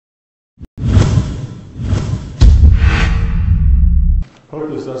Hope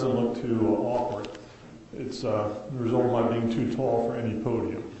this doesn't look too awkward. It's the result of my being too tall for any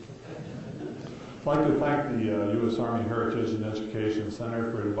podium. I'd like to thank the U.S. Army Heritage and Education Center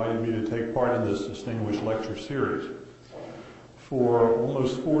for inviting me to take part in this distinguished lecture series. For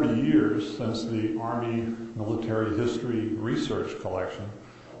almost 40 years, since the Army Military History Research Collection,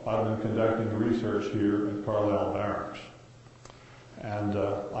 I've been conducting research here at Carlisle Barracks. And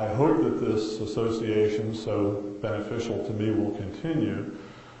I hope that this association, so beneficial to me, will continue,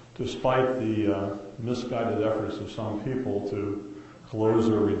 despite the misguided efforts of some people to close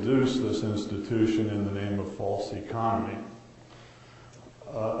or reduce this institution in the name of false economy.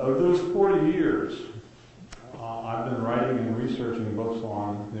 Of those 40 years, I've been writing and researching books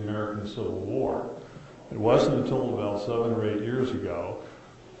on the American Civil War. It wasn't until about 7 or 8 years ago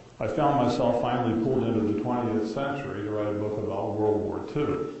I found myself finally pulled into the 20th century to write a book about World War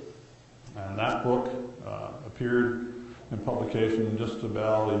II. And that book appeared in publication just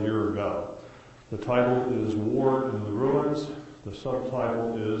about a year ago. The title is War in the Ruins. The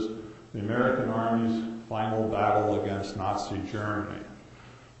subtitle is The American Army's Final Battle Against Nazi Germany.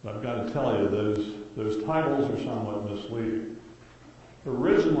 But I've got to tell you, those titles are somewhat misleading.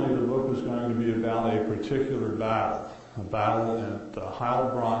 Originally, the book was going to be about a particular battle, a battle at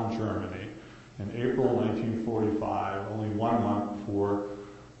Heilbronn, Germany, in April 1945, only 1 month before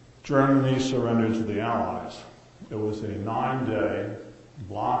Germany surrendered to the Allies. It was a 9-day,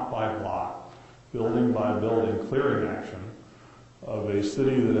 block by block, building by building clearing action of a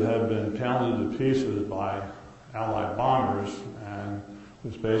city that had been pounded to pieces by Allied bombers and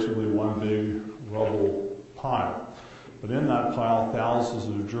was basically one big rubble pile. But in that pile, thousands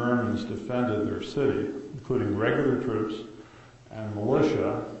of Germans defended their city, including regular troops and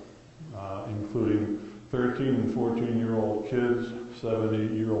militia, including 13 and 14-year-old kids,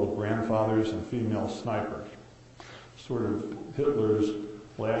 70-year-old grandfathers, and female snipers. Sort of Hitler's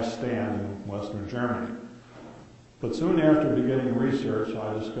last stand in Western Germany. But soon after beginning research,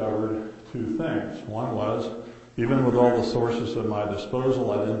 I discovered two things. One was, even with all the sources at my disposal,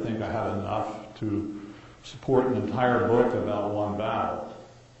 I didn't think I had enough to support an entire book about one battle.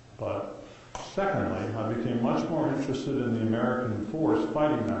 But secondly, I became much more interested in the American force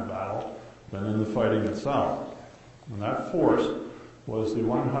fighting that battle than in the fighting itself. And that force was the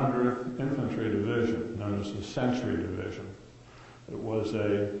 100th Infantry Division, known as the Century Division. It was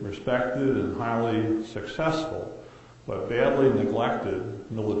a respected and highly successful, but badly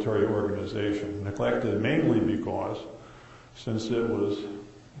neglected military organization. Neglected mainly because, since it was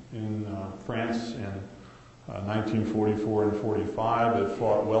in France in 1944 and 45, it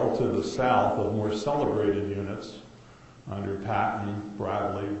fought well to the south of more celebrated units under Patton,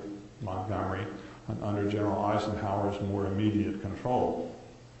 Bradley, Montgomery, and under General Eisenhower's more immediate control.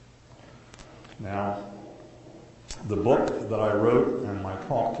 Now, the book that I wrote and my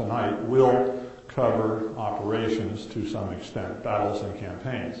talk tonight will cover operations to some extent, battles and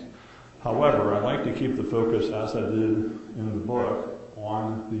campaigns. However, I'd like to keep the focus, as I did in the book,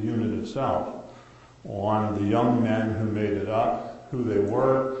 on the unit itself, on the young men who made it up, who they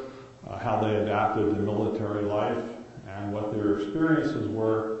were, how they adapted to military life, and what their experiences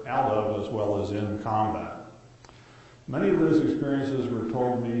were out of as well as in combat. Many of those experiences were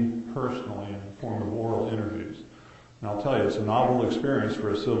told me personally in the form of oral interviews. And I'll tell you, it's a novel experience for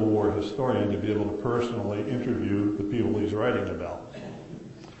a Civil War historian to be able to personally interview the people he's writing about.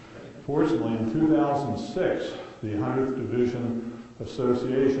 Fortunately, in 2006, the 100th Division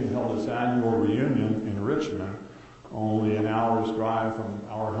Association held its annual reunion in Richmond, only an hour's drive from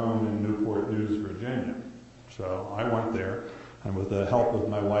our home in Newport News, Virginia. So I went there, and with the help of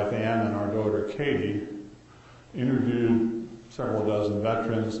my wife Ann and our daughter Katie, interviewed several dozen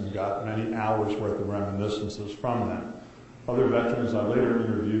veterans and got many hours worth of reminiscences from them. Other veterans I later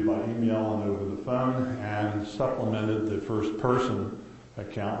interviewed by email and over the phone, and supplemented the first person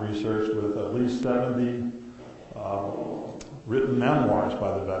account research with at least 70 written memoirs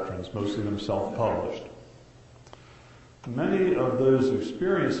by the veterans, most of them self-published. Many of those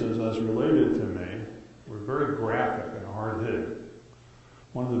experiences, as related to me, were very graphic and hard-hitting.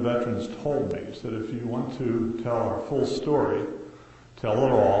 One of the veterans told me, he said, if you want to tell our full story, tell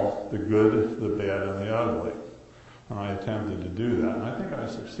it all, the good, the bad, and the ugly. And I attempted to do that, and I think I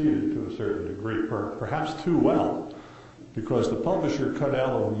succeeded to a certain degree, perhaps too well, because the publisher cut out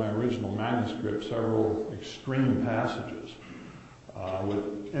of my original manuscript several extreme passages,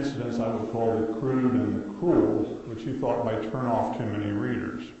 with incidents I would call the crude and the cruel, which he thought might turn off too many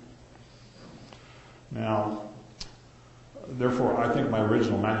readers. Now, therefore, I think my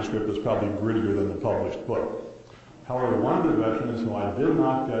original manuscript was probably grittier than the published book. However, one of the veterans who I did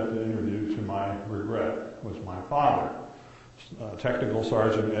not get to interview, to my regret, was my father. Technical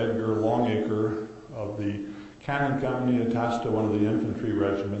Sergeant Edgar Longacre of the Cannon Company attached to one of the infantry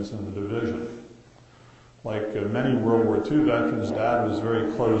regiments in the division. Like many World War II veterans, Dad was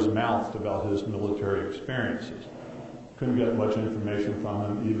very closed-mouthed about his military experiences. Couldn't get much information from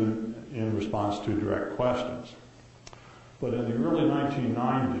him, even in response to direct questions. But in the early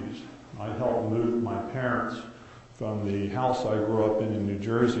 1990s, I helped move my parents from the house I grew up in New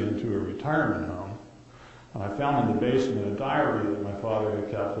Jersey into a retirement home. And I found in the basement a diary that my father had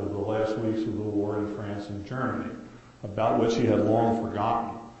kept of the last weeks of the war in France and Germany, about which he had long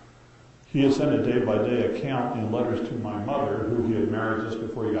forgotten. He had sent a day-by-day account in letters to my mother, who he had married just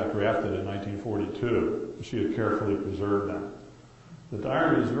before he got drafted in 1942. She had carefully preserved them. The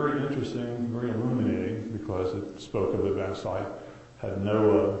diary is very interesting, very illuminating, because it spoke of events I had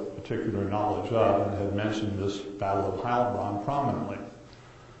no particular knowledge of and had mentioned this Battle of Heilbronn prominently.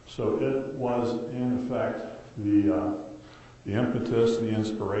 So it was, in effect, the impetus, the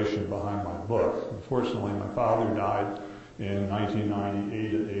inspiration behind my book. Unfortunately, my father died in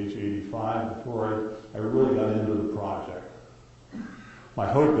 1998 at age 85 before I really got into the project. My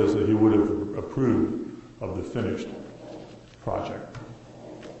hope is that he would have approved of the finished project.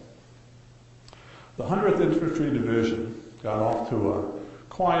 The 100th Infantry Division got off to a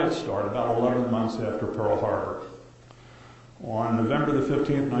quiet start about 11 months after Pearl Harbor. On November the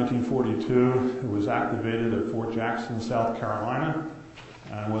 15th, 1942, it was activated at Fort Jackson, South Carolina,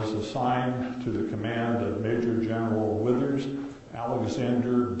 and was assigned to the command of Major General Withers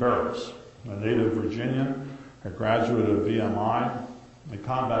Alexander Burris, a native Virginian, a graduate of VMI, a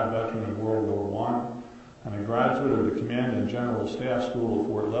combat veteran of World War I, and a graduate of the Command and General Staff School of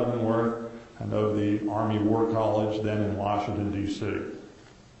Fort Leavenworth and of the Army War College, then in Washington, D.C.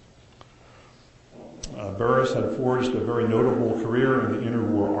 Burris had forged a very notable career in the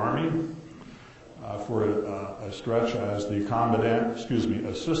interwar Army for a stretch as the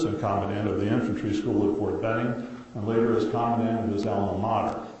assistant commandant of the infantry school at Fort Benning, and later as commandant of his alma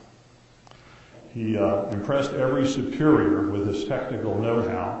mater. He impressed every superior with his technical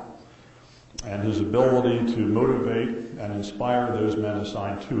know-how and his ability to motivate and inspire those men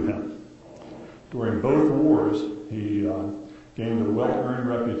assigned to him. During both wars, he gained a well-earned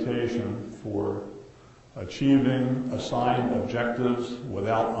reputation for achieving assigned objectives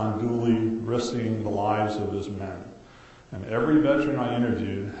without unduly risking the lives of his men. And every veteran I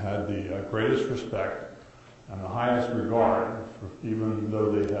interviewed had the greatest respect and the highest regard, even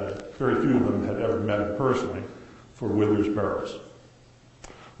though they had, very few of them had ever met him personally, for Withers Burris.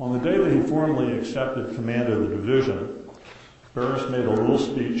 On the day that he formally accepted command of the division, Burris made a little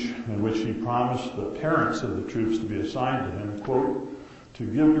speech in which he promised the parents of the troops to be assigned to him, quote, to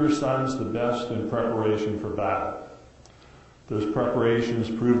give your sons the best in preparation for battle. Those preparations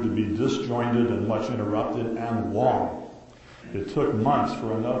proved to be disjointed and much interrupted and long. It took months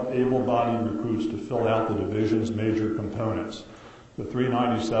for enough able-bodied recruits to fill out the division's major components, the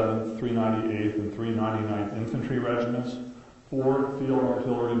 397th, 398th, and 399th Infantry Regiments, 4 field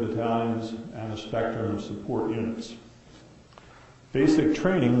artillery battalions, and a spectrum of support units. Basic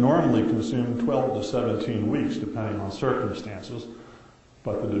training normally consumed 12 to 17 weeks, depending on circumstances,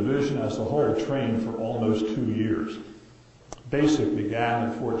 but the division as a whole trained for almost 2 years. Basic began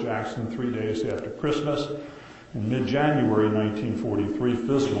at Fort Jackson 3 days after Christmas. In mid-January 1943,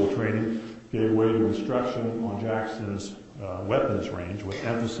 physical training gave way to instruction on Jackson's weapons range, with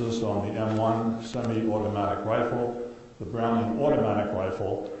emphasis on the M1 semi-automatic rifle, the Browning automatic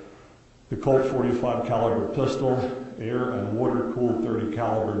rifle, the Colt 45 caliber pistol, air and water-cooled 30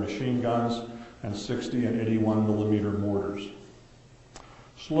 caliber machine guns, and 60 and 81 millimeter mortars.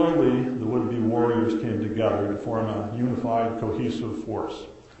 Slowly, the would-be warriors came together to form a unified, cohesive force.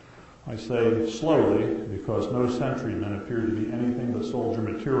 I say slowly because no sentrymen appeared to be anything but soldier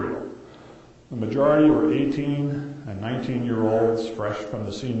material. The majority were 18 and 19-year-olds fresh from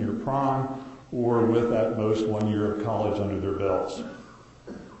the senior prom or with at most 1 year of college under their belts.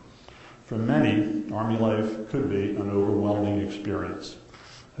 For many, Army life could be an overwhelming experience.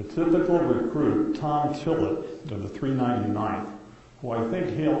 A typical recruit, Tom Tillett of the 399th, who I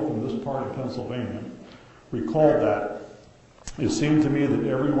think hailed from this part of Pennsylvania, recalled that it seemed to me that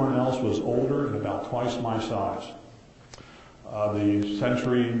everyone else was older and about twice my size. The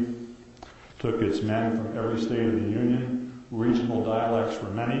century took its men from every state of the Union. Regional dialects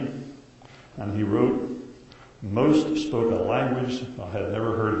were many. And he wrote, most spoke a language I had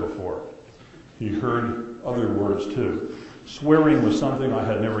never heard before. He heard other words too. Swearing was something I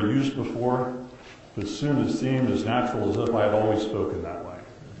had never used before, but soon it seemed as natural as if I had always spoken that way.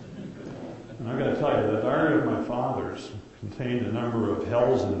 And I've got to tell you, the diary of my father's contained a number of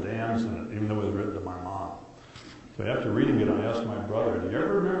hells and damns in it, even though it was written to my mom. So after reading it, I asked my brother, do you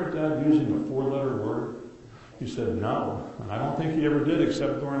ever remember Dad using a 4-letter word? He said no, and I don't think he ever did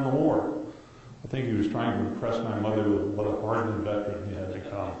except during the war. I think he was trying to impress my mother with what a hardened veteran he had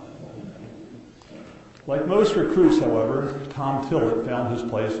become. Like most recruits, however, Tom Tillett found his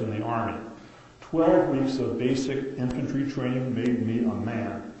place in the Army. 12 weeks of basic infantry training made me a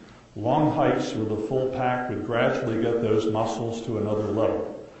man. Long hikes with a full pack would gradually get those muscles to another level.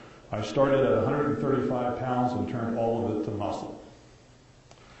 I started at 135 pounds and turned all of it to muscle.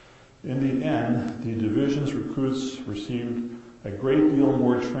 In the end, the division's recruits received a great deal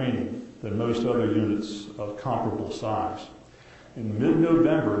more training than most other units of comparable size. In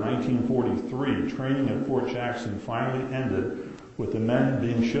mid-November 1943, training at Fort Jackson finally ended with the men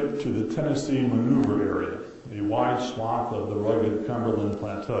being shipped to the Tennessee Maneuver Area, a wide swath of the rugged Cumberland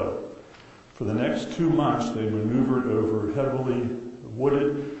Plateau. For the next 2 months, they maneuvered over heavily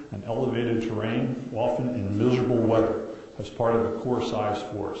wooded and elevated terrain, often in miserable weather, as part of a corps-sized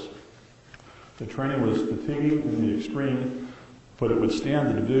force. The training was fatiguing in the extreme, but it would stand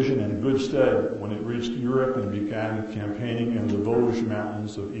the division in good stead when it reached Europe and began campaigning in the Vosges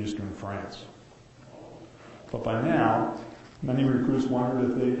Mountains of eastern France. But by now, many recruits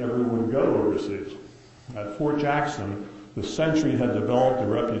wondered if they ever would go overseas. At Fort Jackson, the Sentry had developed a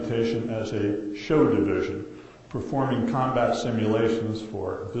reputation as a show division, performing combat simulations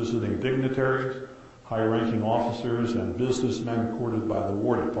for visiting dignitaries, high-ranking officers, and businessmen courted by the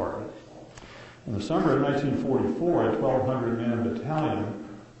War Department. In the summer of 1944, a 1,200-man battalion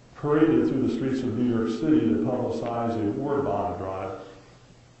paraded through the streets of New York City to publicize a war bond drive.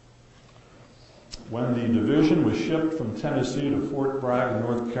 When the division was shipped from Tennessee to Fort Bragg,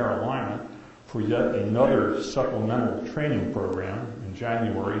 North Carolina, for yet another supplemental training program in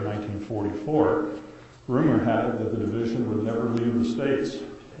January 1944, rumor had it that the division would never leave the States.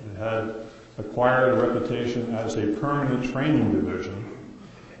 It had acquired a reputation as a permanent training division,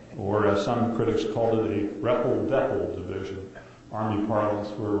 or as some critics called it, a rubble-filled division, Army parlance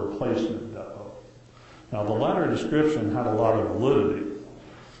for a replacement depot. Now, the latter description had a lot of validity.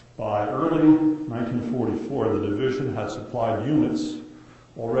 By early 1944, the division had supplied units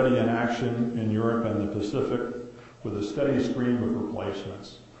already in action in Europe and the Pacific with a steady stream of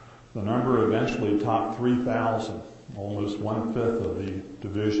replacements. The number eventually topped 3,000, almost 1/5 of the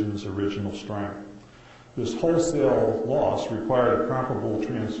division's original strength. This wholesale loss required a comparable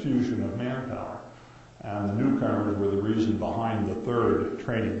transfusion of manpower, and the newcomers were the reason behind the third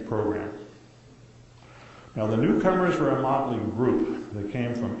training program. Now, the newcomers were a motley group. They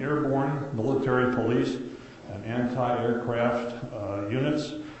came from airborne, military police, and anti-aircraft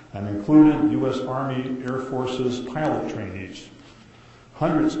units, and included U.S. Army Air Force's pilot trainees.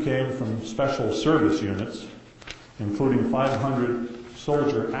 Hundreds came from special service units, including 500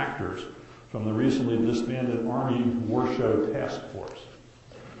 soldier actors from the recently disbanded Army Warshow Task Force.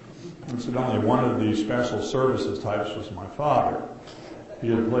 Incidentally, one of the special services types was my father. He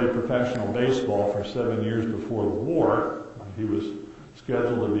had played professional baseball for 7 years before the war. He was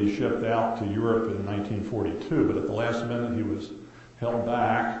scheduled to be shipped out to Europe in 1942, but at the last minute he was held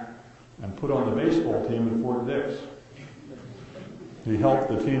back and put on the baseball team at Fort Dix. He helped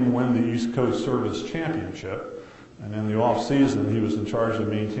the team win the East Coast Service Championship, and in the off-season he was in charge of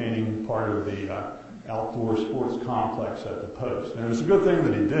maintaining part of the outdoor sports complex at the post. And it was a good thing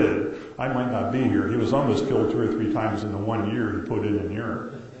that he did. I might not be here. He was almost killed 2 or 3 times in the 1 year he put in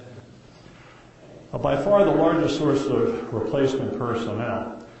Europe. By far the largest source of replacement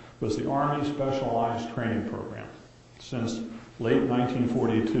personnel was the Army Specialized Training Program. Since late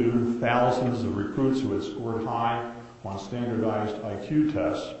 1942, thousands of recruits who had scored high on standardized IQ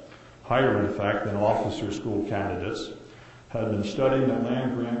tests, higher in fact than officer school candidates, had been studying at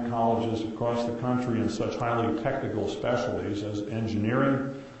land-grant colleges across the country in such highly technical specialties as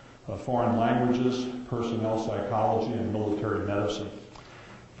engineering, foreign languages, personnel psychology, and military medicine.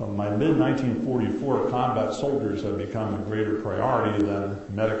 From my mid-1944, combat soldiers had become a greater priority than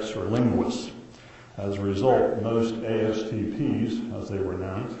medics or linguists. As a result, most ASTPs, as they were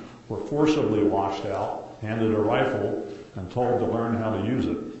known, were forcibly washed out, handed a rifle, and told to learn how to use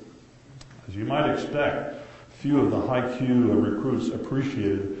it. As you might expect, few of the high-Q recruits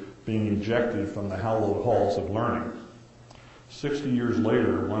appreciated being ejected from the hallowed halls of learning. 60 years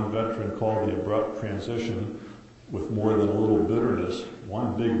later, one veteran called the abrupt transition, with more than a little bitterness,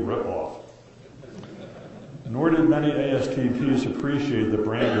 one big ripoff. Nor did many ASTPs appreciate the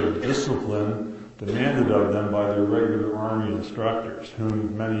brand of discipline demanded of them by their regular Army instructors,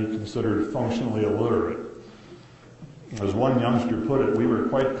 whom many considered functionally illiterate. As one youngster put it, we were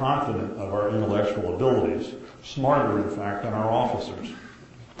quite confident of our intellectual abilities, smarter, in fact, than our officers.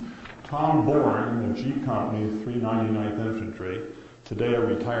 Tom Bourne of G Company, 399th Infantry, today a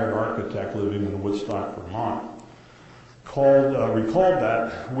retired architect living in Woodstock, Vermont, recalled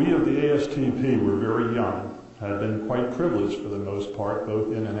that we of the ASTP were very young, had been quite privileged for the most part,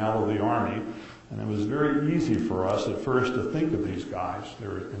 both in and out of the Army, and it was very easy for us at first to think of these guys,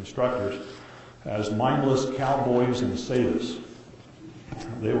 their instructors, as mindless cowboys and sadists.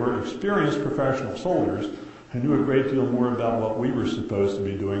 They were experienced professional soldiers who knew a great deal more about what we were supposed to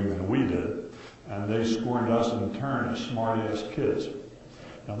be doing than we did, and they scorned us in turn as smart-ass kids.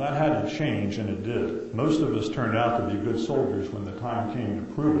 Now that had to change, and it did. Most of us turned out to be good soldiers when the time came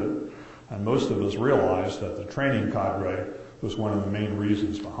to prove it, and most of us realized that the training cadre was one of the main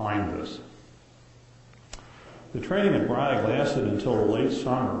reasons behind this. The training at Bragg lasted until the late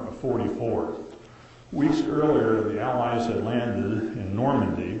summer of '44. Weeks earlier, the Allies had landed in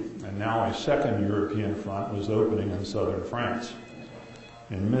Normandy, and now a second European front was opening in southern France.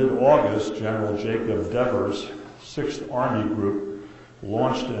 In mid-August, General Jacob Devers' 6th Army Group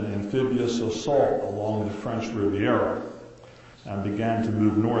launched an amphibious assault along the French Riviera and began to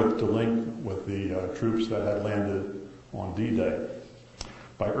move north to link with the troops that had landed on D-Day.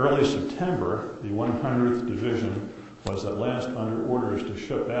 By early September, the 100th Division was at last under orders to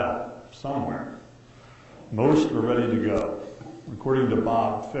ship out somewhere. Most were ready to go. According to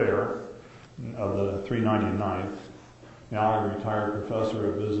Bob Fair of the 399th, now a retired professor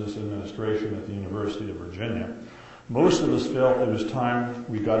of business administration at the University of Virginia, most of us felt it was time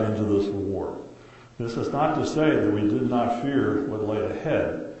we got into this war. This is not to say that we did not fear what lay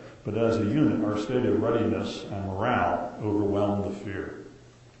ahead, but as a unit, our state of readiness and morale overwhelmed the fear.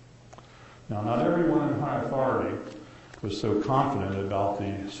 Now, not everyone in high authority was so confident about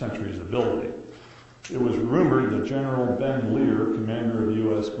the Sentry's ability. It was rumored that General Ben Lear, commander of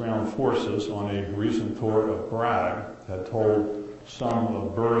U.S. ground forces, on a recent tour of Bragg, had told some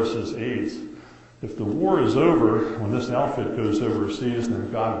of Burris's aides, "If the war is over when this outfit goes overseas,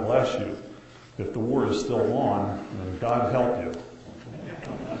 then God bless you. If the war is still on, then God help you."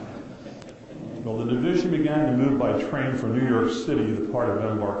 Well, the division began to move by train for New York City, the port of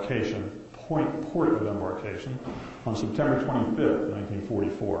embarkation, on September 25th,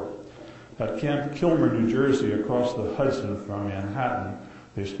 1944. At Camp Kilmer, New Jersey, across the Hudson from Manhattan,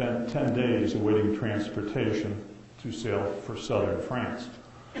 they spent 10 days awaiting transportation to sail for southern France.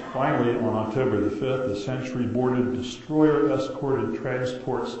 Finally, on October the 5th, the Sentry boarded destroyer-escorted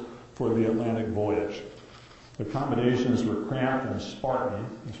transports for the Atlantic voyage. The accommodations were cramped and Spartan,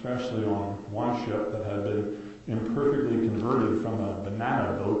 especially on one ship that had been imperfectly converted from a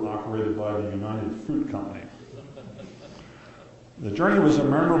banana boat operated by the United Fruit Company. The journey was a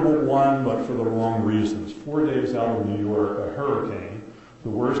memorable one, but for the wrong reasons. 4 days out of New York, a hurricane, the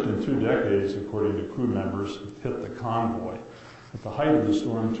worst in 2 decades according to crew members, hit the convoy. At the height of the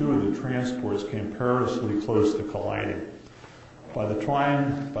storm, 2 of the transports came perilously close to colliding. By the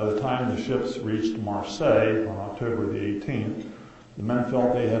time the ships reached Marseille on October the 18th, the men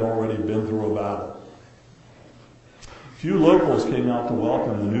felt they had already been through a battle. Few locals came out to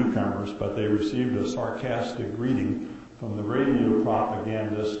welcome the newcomers, but they received a sarcastic greeting from the radio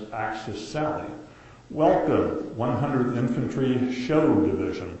propagandist Axis Sally. "Welcome, 100th Infantry Show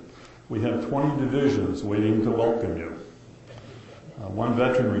Division. We have 20 divisions waiting to welcome you." One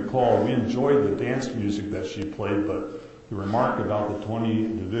veteran recalled, "We enjoyed the dance music that she played, but the remark about the 20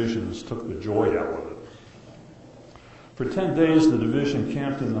 divisions took the joy out of it." For 10 days, the division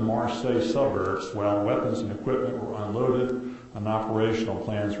camped in the Marseille suburbs while weapons and equipment were unloaded and operational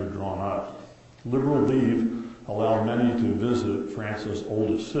plans were drawn up. Liberal leave allowed many to visit France's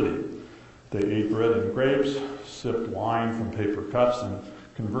oldest city. They ate bread and grapes, sipped wine from paper cups, and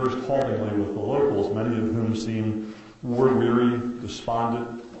conversed haltingly with the locals, many of whom seemed war-weary,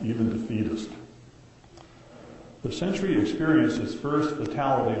 despondent, even defeatist. The Sentry experienced its first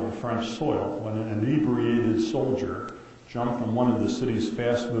fatality on French soil when an inebriated soldier jumped from one of the city's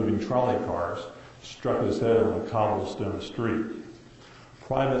fast-moving trolley cars, struck his head on a cobblestone street.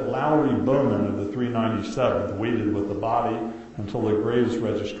 Private Lowry Bowman of the 397th waited with the body until the Graves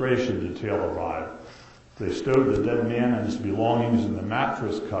registration detail arrived. They stowed the dead man and his belongings in the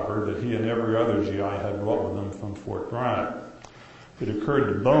mattress cover that he and every other GI had brought with them from Fort Bragg. It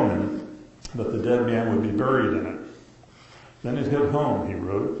occurred to Bowman that the dead man would be buried in it. Then it hit home, he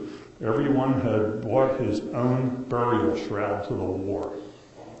wrote. Everyone had brought his own burial shroud to the war.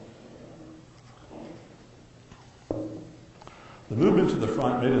 The movement to the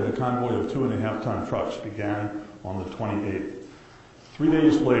front, made in a convoy of 2.5-ton trucks, began on the 28th. 3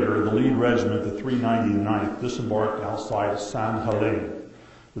 days later, the lead regiment, the 399th, disembarked outside Saint-Helene.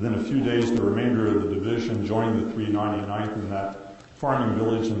 Within a few days, the remainder of the division joined the 399th in that farming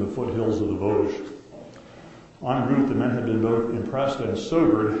village in the foothills of the Vosges. En route, the men had been both impressed and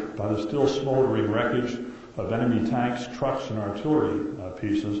sobered by the still smoldering wreckage of enemy tanks, trucks, and artillery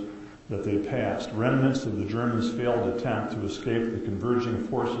pieces that they passed, remnants of the Germans' failed attempt to escape the converging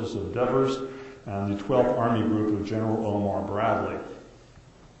forces of Devers and the 12th Army Group of General Omar Bradley.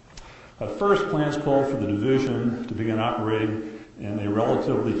 At first, plans called for the division to begin operating in a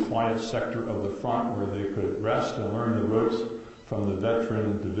relatively quiet sector of the front where they could rest and learn the ropes from the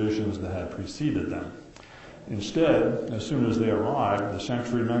veteran divisions that had preceded them. Instead, as soon as they arrived, the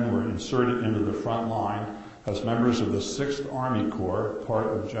Centurymen were inserted into the front line as members of the 6th Army Corps, part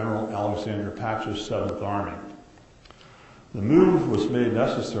of General Alexander Patch's 7th Army. The move was made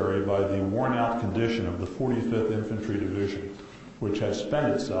necessary by the worn-out condition of the 45th Infantry Division, which had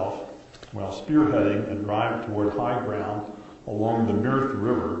spent itself while spearheading a drive toward high ground along the Rhine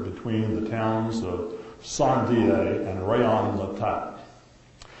River between the towns of Saint-Dié and Rayon-le-Tat.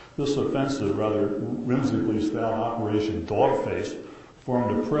 This offensive, rather whimsically styled Operation Dogface,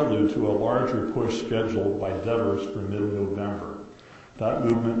 formed a prelude to a larger push scheduled by Devers for mid-November. That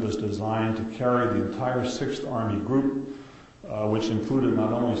movement was designed to carry the entire 6th Army Group, which included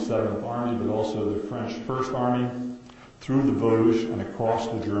not only 7th Army but also the French 1st Army, through the Vosges and across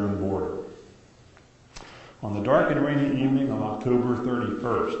the German border. On the dark and rainy evening of October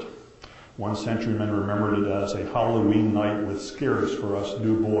 31st, one Centuryman remembered it as a Halloween night with scares for us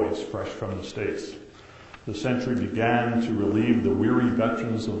new boys fresh from the States. The Century began to relieve the weary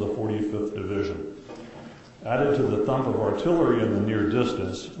veterans of the 45th Division. Added to the thump of artillery in the near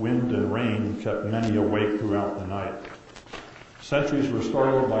distance, wind and rain kept many awake throughout the night. Sentries were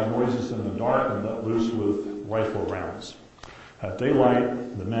startled by noises in the dark and let loose with rifle rounds. At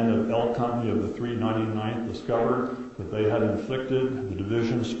daylight, the men of L Company of the 399th discovered that they had inflicted the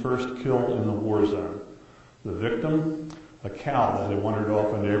division's first kill in the war zone. The victim, a cow that had wandered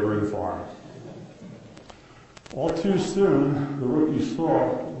off a neighboring farm. All too soon, the rookies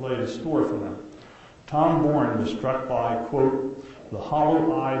saw laid a store for them. Tom Bourne was struck by, quote, the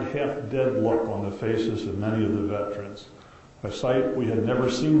hollow-eyed, half-dead look on the faces of many of the veterans, a sight we had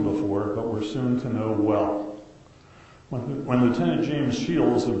never seen before, but were soon to know well. When Lieutenant James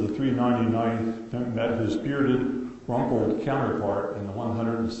Shields of the 399th met his bearded, rumpled counterpart in the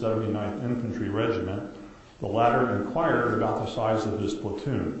 179th Infantry Regiment, the latter inquired about the size of his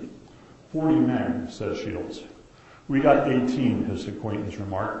platoon. 40 men, said Shields. We got 18, his acquaintance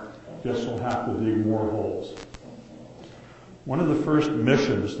remarked. Guess we'll have to dig more holes. One of the first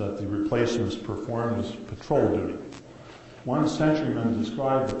missions that the replacements performed was patrol duty. One Centuryman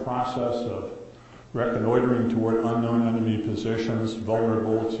described the process of reconnoitering toward unknown enemy positions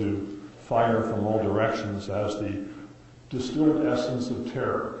vulnerable to fire from all directions as the distilled essence of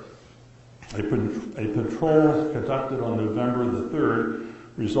terror. A patrol conducted on November the 3rd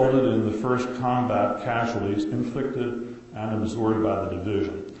resulted in the first combat casualties inflicted and absorbed by the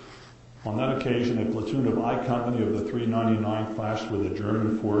division. On that occasion, a platoon of I Company of the 399 clashed with a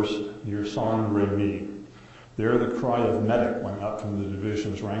German force near Saint-Remy. There, the cry of medic went up from the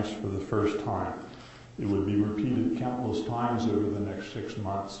division's ranks for the first time. It would be repeated countless times over the next 6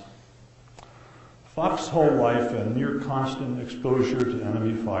 months. Foxhole life and near constant exposure to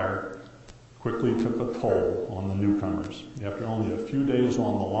enemy fire quickly took a toll on the newcomers. After only a few days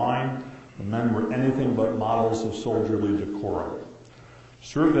on the line, the men were anything but models of soldierly decorum.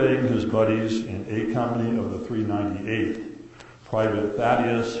 Surveying his buddies in A Company of the 398th, Private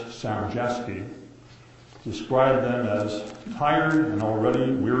Thaddeus Samrzewski described them as tired and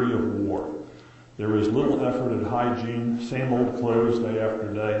already weary of war. There was little effort at hygiene, same old clothes day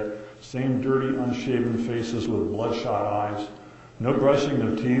after day, same dirty, unshaven faces with bloodshot eyes, no brushing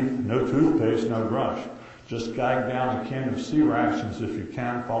of teeth, no toothpaste, no brush. Just gag down a can of sea rations if you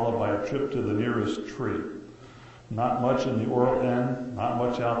can, followed by a trip to the nearest tree. Not much in the oral end, not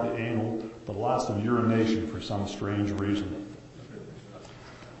much out the anal, but lots of urination for some strange reason.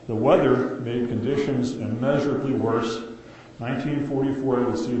 The weather made conditions immeasurably worse. 1944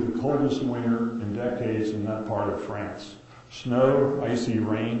 would see the coldest winter in decades in that part of France. Snow, icy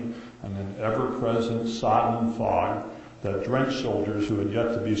rain, and an ever-present sodden fog that drenched soldiers who had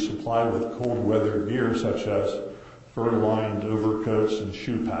yet to be supplied with cold weather gear such as fur-lined overcoats and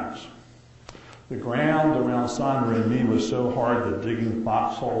shoe packs. The ground around Saint-Remy was so hard that digging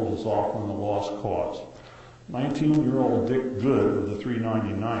foxholes was often a lost cause. 19-year-old Dick Good of the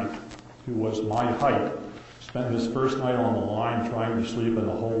 399th, who was my height, spent his first night on the line trying to sleep in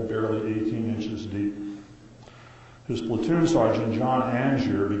a hole barely 18 inches deep. His platoon sergeant, John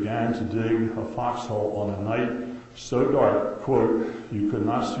Angier, began to dig a foxhole on a night so dark, quote, you could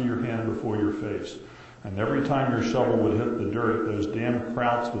not see your hand before your face. And every time your shovel would hit the dirt, those damn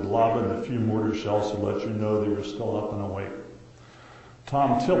krauts would lob in a few mortar shells to let you know they were still up and awake.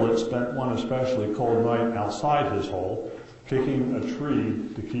 Tom Tillett spent one especially cold night outside his hole, picking a tree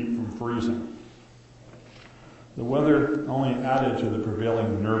to keep from freezing. The weather only added to the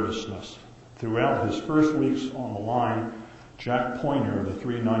prevailing nervousness. Throughout his first weeks on the line, Jack Pointer of the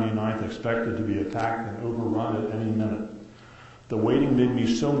 399th expected to be attacked and overrun at any minute. The waiting made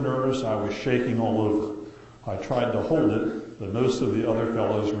me so nervous I was shaking all over. I tried to hold it, but most of the other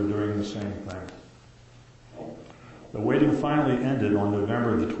fellows were doing the same thing. The waiting finally ended on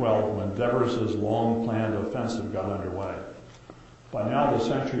November the 12th when Devers's long-planned offensive got underway. By now the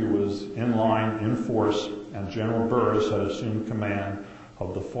sentry was in line, in force, and General Burris had assumed command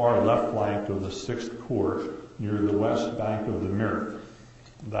of the far left flank of the 6th Corps near the west bank of the Meurthe.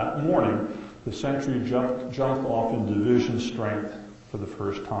 That morning, the sentry jumped off in division strength for the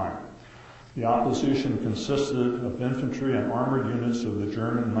first time. The opposition consisted of infantry and armored units of the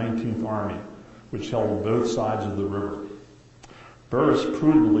German 19th Army, which held both sides of the river. Burris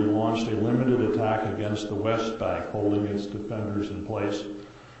prudently launched a limited attack against the west bank, holding its defenders in place,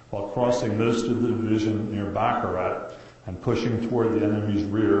 while crossing most of the division near Baccarat and pushing toward the enemy's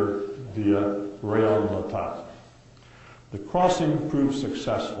rear via Rhine-River. The crossing proved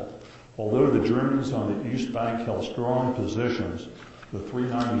successful. Although the Germans on the east bank held strong positions, the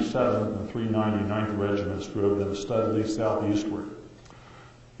 397th and 399th regiments drove them steadily southeastward.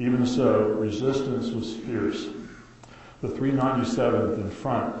 Even so, resistance was fierce. The 397th in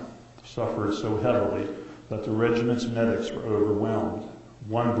front suffered so heavily that the regiment's medics were overwhelmed.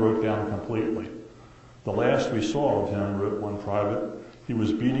 One broke down completely. The last we saw of him, wrote one private, he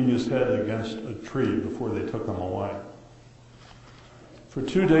was beating his head against a tree before they took him away. For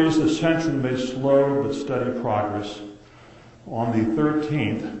 2 days, the sentry made slow but steady progress. On the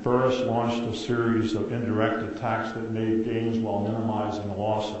 13th, Burris launched a series of indirect attacks that made gains while minimizing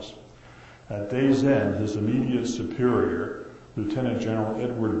losses. At day's end, his immediate superior, Lieutenant General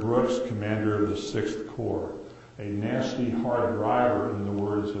Edward Brooks, commander of the 6th Corps, a nasty, hard driver, in the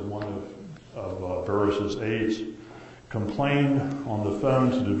words of one of Burris's aides, complained on the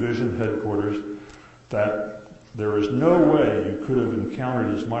phone to division headquarters that there is no way you could have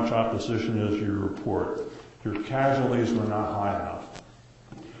encountered as much opposition as you report. Your casualties were not high enough.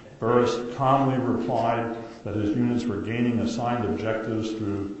 Burris calmly replied that his units were gaining assigned objectives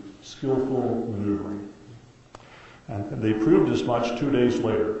through skillful maneuvering. And they proved as much 2 days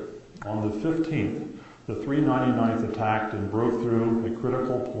later. On the 15th, the 399th attacked and broke through a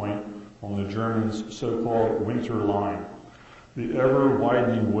critical point on the Germans' so-called winter line. The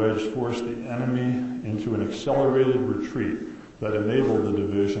ever-widening wedge forced the enemy into an accelerated retreat that enabled the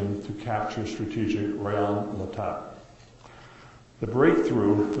division to capture strategic Rhine-River. The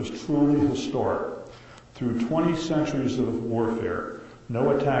breakthrough was truly historic. Through 20 centuries of warfare,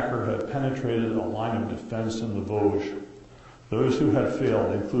 no attacker had penetrated a line of defense in the Vosges. Those who had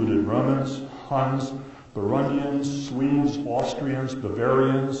failed included Romans, Huns, Burgundians, Swedes, Austrians,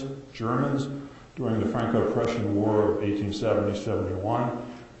 Bavarians, Germans during the Franco-Prussian War of 1870-71,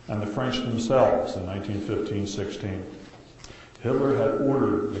 and the French themselves in 1915-16. Hitler had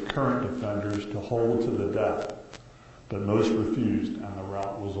ordered the current defenders to hold to the death, but most refused, and the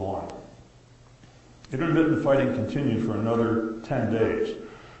rout was on. Intermittent fighting continued for another 10 days,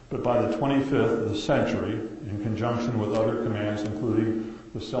 but by the 25th of the century, in conjunction with other commands, including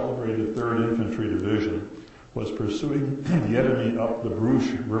the celebrated 3rd Infantry Division, was pursuing the enemy up the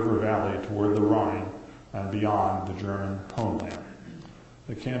Bruche River Valley toward the Rhine and beyond the German homeland.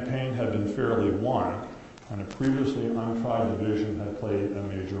 The campaign had been fairly won, and a previously untried division had played a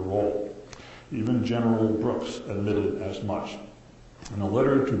major role. Even General Brooks admitted as much. In a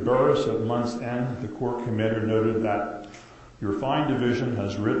letter to Burris at month's end, the Corps commander noted that your fine division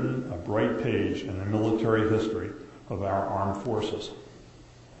has written a bright page in the military history of our armed forces.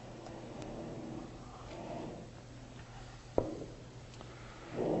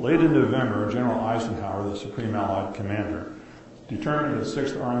 Late in November, General Eisenhower, the Supreme Allied Commander, determined that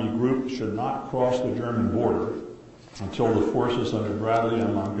 6th Army Group should not cross the German border until the forces under Bradley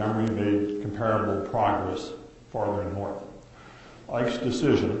and Montgomery made comparable progress farther north. Ike's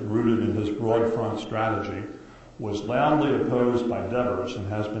decision, rooted in his broad front strategy, was loudly opposed by Devers and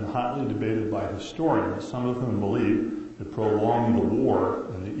has been hotly debated by historians, some of whom believe it prolonged the war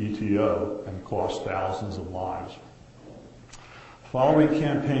in the ETO and cost thousands of lives. Following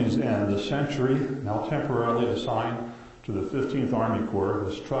campaign's end, the Century, now temporarily assigned to the 15th Army Corps,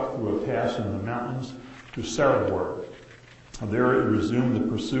 was trucked through a pass in the mountains to Sarrebourg. There it resumed the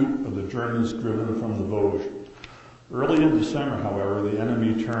pursuit of the Germans driven from the Vosges. Early in December, however, the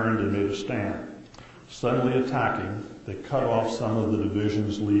enemy turned and made a stand. Suddenly attacking, they cut off some of the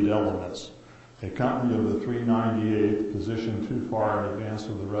division's lead elements. A company of the 398th, positioned too far in advance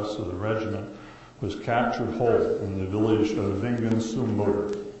of the rest of the regiment, was captured whole in the village of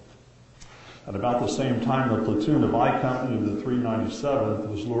Vingen-sur-Moder. At about the same time, the platoon of I Company of the 397th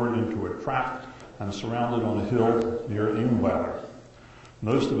was lured into a trap and surrounded on a hill near Ingweiler.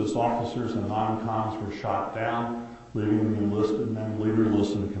 Most of its officers and non-coms were shot down, leaving the enlisted men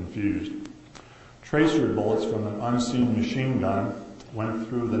leaderless and confused. Tracer bullets from an unseen machine gun went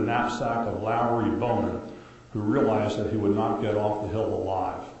through the knapsack of Lowry Bowman, who realized that he would not get off the hill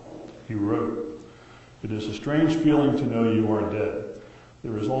alive. He wrote, "It is a strange feeling to know you are dead.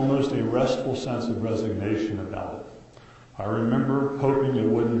 There is almost a restful sense of resignation about it. I remember hoping it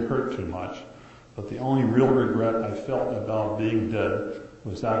wouldn't hurt too much, but the only real regret I felt about being dead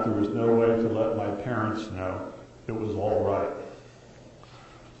was that there was no way to let my parents know it was all right."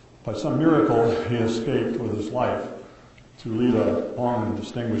 By some miracle, he escaped with his life to lead a long and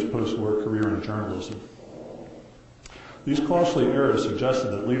distinguished post-war career in journalism. These costly errors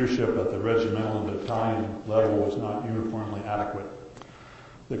suggested that leadership at the regimental and battalion level was not uniformly adequate.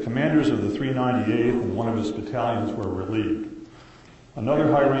 The commanders of the 398th and one of its battalions were relieved.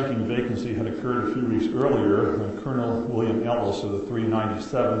 Another high-ranking vacancy had occurred a few weeks earlier when Colonel William Ellis of the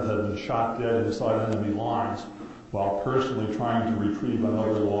 397th had been shot dead inside enemy lines while personally trying to retrieve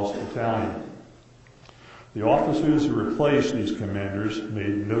another lost battalion. The officers who replaced these commanders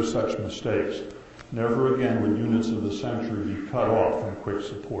made no such mistakes. Never again would units of the century be cut off from quick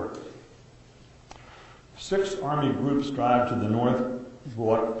support. 6 army groups drive to the north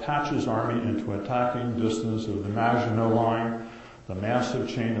brought Patch's army into attacking distance of the Maginot Line, the massive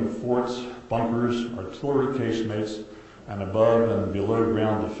chain of forts, bunkers, artillery casemates, and above and below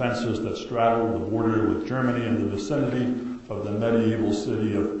ground defenses that straddled the border with Germany in the vicinity of the medieval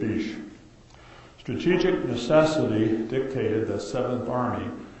city of Bitche. Strategic necessity dictated that 7th Army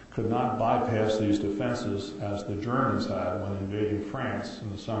could not bypass these defenses as the Germans had when invading France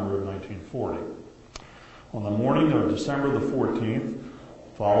in the summer of 1940. On the morning of December the 14th,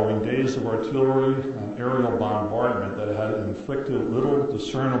 following days of artillery and aerial bombardment that had inflicted little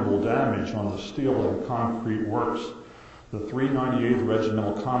discernible damage on the steel and concrete works, the 398th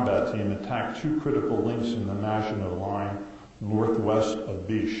Regimental Combat Team attacked 2 critical links in the Maginot Line northwest of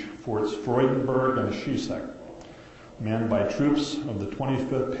Bitche, Forts Freudenberg and Schießeck, manned by troops of the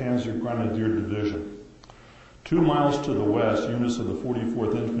 25th Panzer Grenadier Division. 2 miles to the west, units of the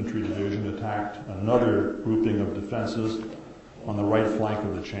 44th Infantry Division attacked another grouping of defenses on the right flank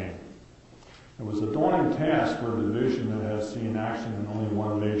of the chain. It was a daunting task for a division that had seen action in only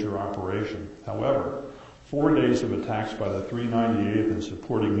one major operation. However, 4 days of attacks by the 398th and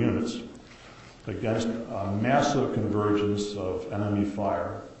supporting units against a massive convergence of enemy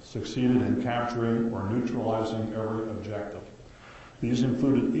fire succeeded in capturing or neutralizing every objective. These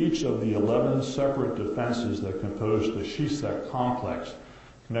included each of the 11 separate defenses that composed the Schießeck complex,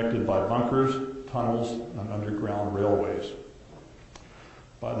 connected by bunkers, tunnels, and underground railways.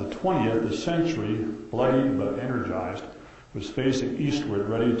 By the 20th, the Century, bloody but energized, was facing eastward,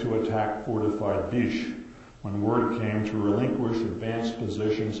 ready to attack fortified Bitche, when word came to relinquish advanced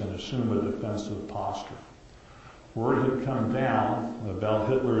positions and assume a defensive posture. Word had come down about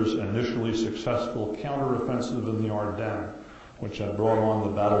Hitler's initially successful counteroffensive in the Ardennes, which had brought on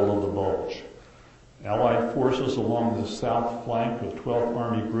the Battle of the Bulge. Allied forces along the south flank of 12th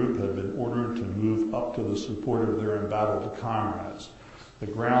Army Group had been ordered to move up to the support of their embattled comrades. The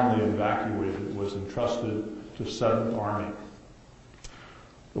ground they evacuated was entrusted to 7th Army.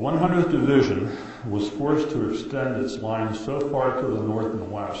 The 100th Division was forced to extend its line so far to the north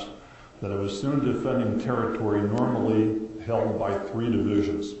and west that it was soon defending territory normally held by 3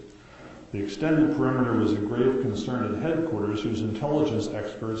 divisions. The extended perimeter was a grave concern at headquarters, whose intelligence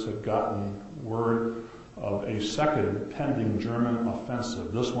experts had gotten word of a second pending German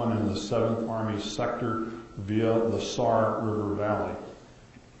offensive, this one in the 7th Army sector via the Saar River Valley.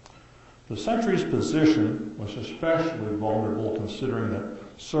 The Century's position was especially vulnerable considering that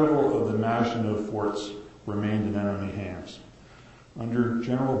several of the Maginot forts remained in enemy hands. Under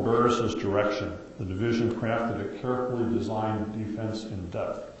General Burris's direction, the division crafted a carefully designed defense in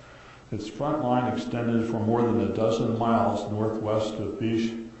depth. Its front line extended for more than a dozen miles northwest of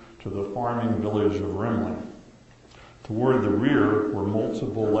Bitche to the farming village of Rimling. Toward the rear were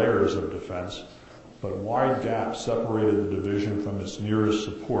multiple layers of defense, but wide gaps separated the division from its nearest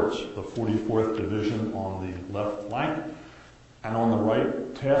supports, the 44th Division on the left flank, and on the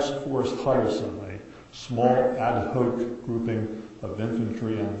right, Task Force Huddleston, a small ad hoc grouping of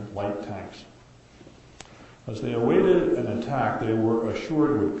infantry and light tanks. As they awaited an attack they were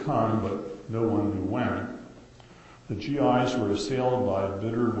assured would come, but no one knew when, the GIs were assailed by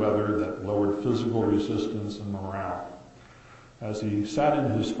bitter weather that lowered physical resistance and morale. As he sat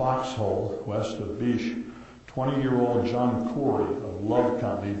in his foxhole west of Bitche, 20-year-old John Corey of Love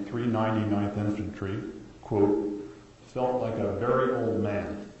Company, 399th Infantry, quote, felt like a very old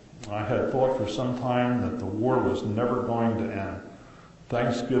man. I had thought for some time that the war was never going to end.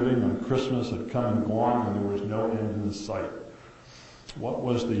 Thanksgiving and Christmas had come and gone, and there was no end in sight. What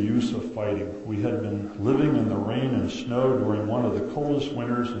was the use of fighting? We had been living in the rain and snow during one of the coldest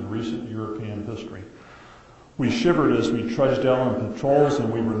winters in recent European history. We shivered as we trudged out on patrols,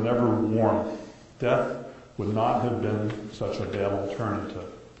 and we were never warm. Death would not have been such a bad alternative.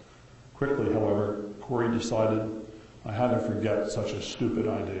 Quickly, however, Corey decided I had to forget such a stupid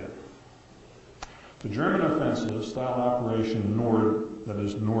idea. The German offensive, styled Operation Nord, that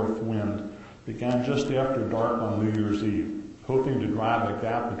is North Wind, began just after dark on New Year's Eve. Hoping to drive a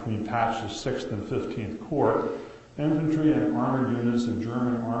gap between Patch's 6th and 15th Corps, infantry and armored units of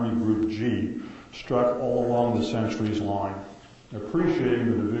German Army Group G struck all along the Sentry's line. Appreciating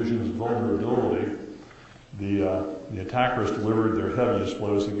the division's vulnerability, the attackers delivered their heaviest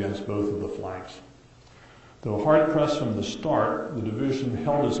blows against both of the flanks. Though hard-pressed from the start, the division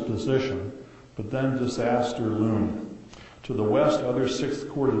held its position, but then disaster loomed. To the west, other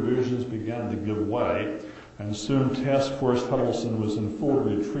 6th Corps divisions began to give way, and soon Task Force Huddleston was in full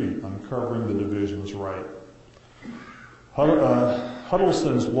retreat, uncovering the division's right.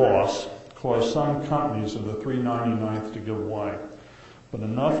 Huddleston's loss caused some companies of the 399th to give way, but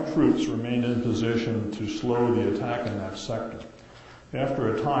enough troops remained in position to slow the attack in that sector.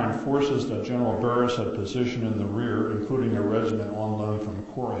 After a time, forces that General Burris had positioned in the rear, including a regiment on loan from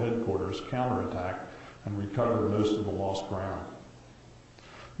Corps headquarters, counterattacked and recovered most of the lost ground.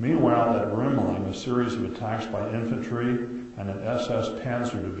 Meanwhile, at Rummeling, a series of attacks by infantry and an SS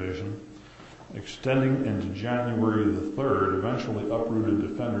Panzer division, extending into January the 3rd, eventually uprooted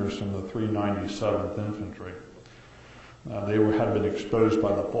defenders from the 397th Infantry. They had been exposed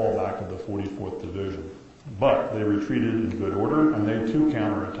by the fallback of the 44th Division. But they retreated in good order, and they too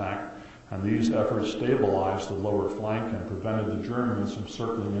counterattacked, and these efforts stabilized the lower flank and prevented the Germans from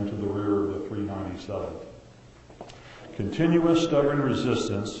circling into the rear of the 397th. Continuous stubborn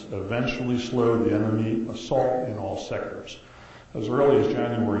resistance eventually slowed the enemy assault in all sectors. As early as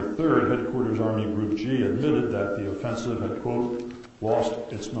January 3rd, Headquarters Army Group G admitted that the offensive had, quote, lost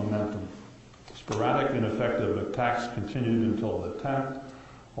its momentum. Sporadic ineffective attacks continued until the 10th,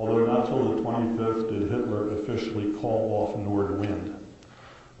 although not till the 25th did Hitler officially call off Nord Wind.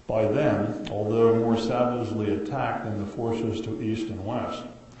 By then, although more savagely attacked than the forces to east and west,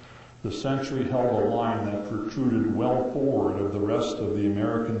 the Sentry held a line that protruded well forward of the rest of the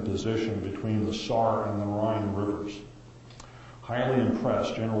American position between the Saar and the Rhine Rivers. Highly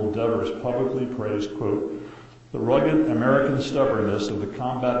impressed, General Devers publicly praised, quote, the rugged American stubbornness of the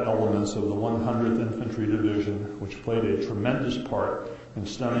combat elements of the 100th Infantry Division, which played a tremendous part in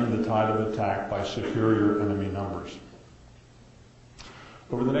stemming the tide of attack by superior enemy numbers.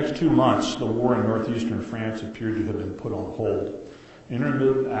 Over the next 2 months, the war in northeastern France appeared to have been put on hold.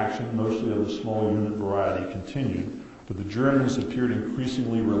 Intermittent action, mostly of the small unit variety, continued, but the Germans appeared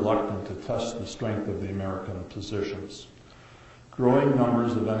increasingly reluctant to test the strength of the American positions. Growing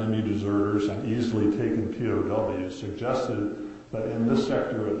numbers of enemy deserters and easily taken POWs suggested that in this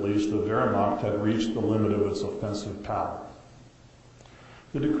sector at least, the Wehrmacht had reached the limit of its offensive power.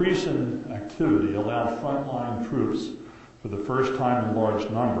 The decrease in activity allowed frontline troops, for the first time in large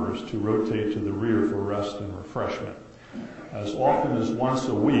numbers, to rotate to the rear for rest and refreshment. As often as once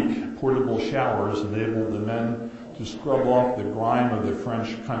a week, portable showers enabled the men to scrub off the grime of the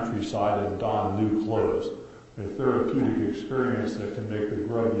French countryside and don new clothes, a therapeutic experience that can make the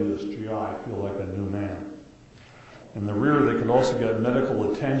grubbiest GI feel like a new man. In the rear, they could also get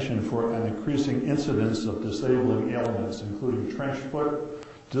medical attention for an increasing incidence of disabling ailments, including trench foot,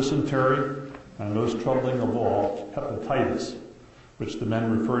 dysentery, and most troubling of all, hepatitis, which the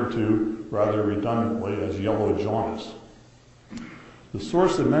men referred to rather redundantly as yellow jaundice. The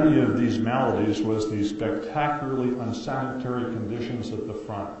source of many of these maladies was the spectacularly unsanitary conditions at the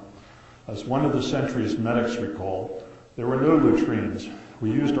front. As one of the Sentry's medics recalled, there were no latrines.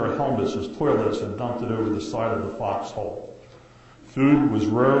 We used our helmets as toilets and dumped it over the side of the foxhole. Food was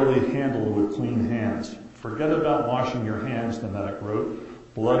rarely handled with clean hands. Forget about washing your hands, the medic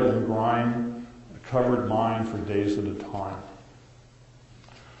wrote. Blood and grime covered mine for days at a time.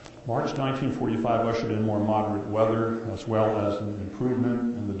 March 1945 ushered in more moderate weather, as well as an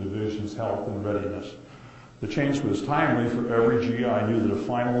improvement in the division's health and readiness. The change was timely, for every GI knew that a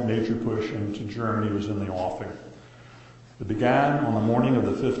final major push into Germany was in the offing. It began on the morning of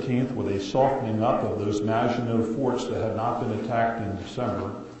the 15th with a softening up of those Maginot forts that had not been attacked in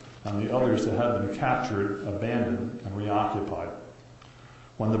December, and the others that had been captured, abandoned, and reoccupied.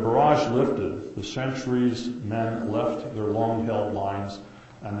 When the barrage lifted, the century's men left their long-held lines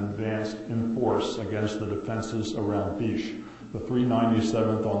and advanced in force against the defenses around Bitche, the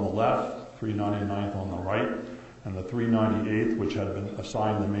 397th on the left, 399th on the right, and the 398th, which had been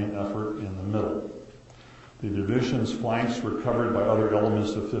assigned the main effort, in the middle. The division's flanks were covered by other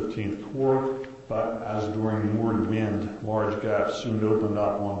elements of 15th Corps, but as during moored wind, large gaps soon opened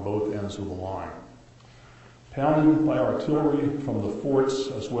up on both ends of the line. Pounded by artillery from the forts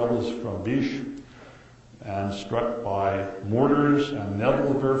as well as from Bitche, and struck by mortars and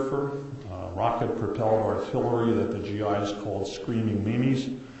Nebelwerfer, rocket-propelled artillery that the GIs called screaming mimes,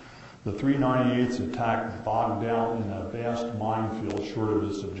 the 398's attack bogged down in a vast minefield short of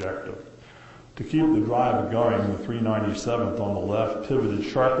its objective. To keep the drive going, the 397th on the left pivoted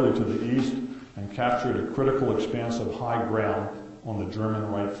sharply to the east and captured a critical expanse of high ground on the German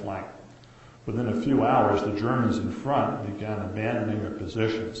right flank. Within a few hours, the Germans in front began abandoning their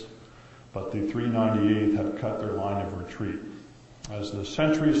positions, but the 398th had cut their line of retreat. As the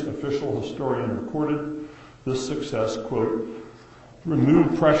century's official historian recorded, this success, quote,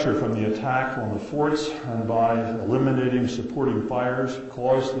 removed pressure from the attack on the forts and by eliminating supporting fires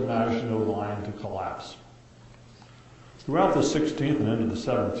caused the Maginot Line to collapse. Throughout the 16th and into the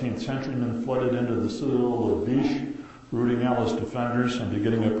 17th, centurymen flooded into the citadel of Bitche, rooting out its defenders and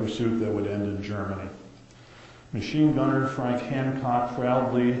beginning a pursuit that would end in Germany. Machine gunner Frank Hancock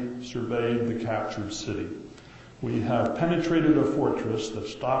proudly surveyed the captured city. We have penetrated a fortress that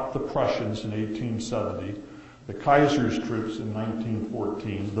stopped the Prussians in 1870, the Kaiser's troops in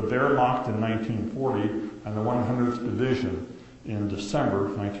 1914, the Wehrmacht in 1940, and the 100th Division in December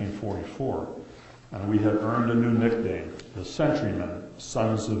 1944. And we have earned a new nickname, the Centurymen,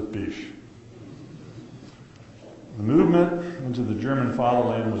 Sons of Bitche. The movement into the German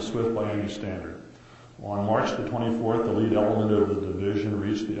fatherland was swift by any standard. On March the 24th, the lead element of the division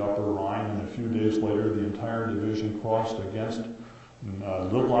reached the Upper Rhine, and a few days later, the entire division crossed against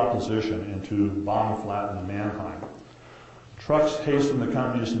little opposition into Baumflat and Mannheim. Trucks hastened the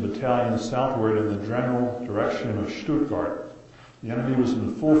companies and battalions southward in the general direction of Stuttgart. The enemy was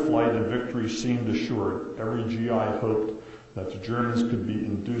in full flight and victory seemed assured. Every GI hoped that the Germans could be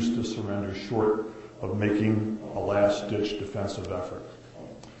induced to surrender short of making a last-ditch defensive effort.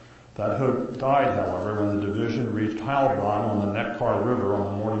 That hope died, however, when the division reached Heilbronn on the Neckar River on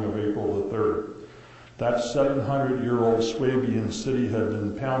the morning of April the 3rd. That 700-year-old Swabian city had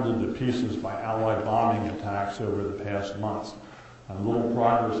been pounded to pieces by Allied bombing attacks over the past months, and little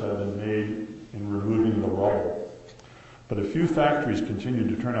progress had been made in removing the rubble. But a few factories continued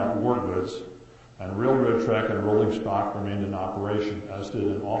to turn out war goods, and railroad track and rolling stock remained in operation, as did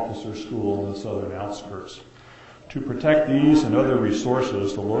an officer school in the southern outskirts. To protect these and other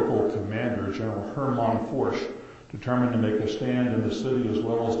resources, the local commander, General Hermann Forsch, determined to make a stand in the city as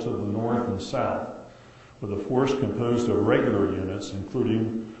well as to the north and south, with a force composed of regular units,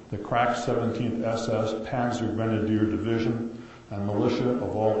 including the crack 17th SS Panzer Grenadier Division and militia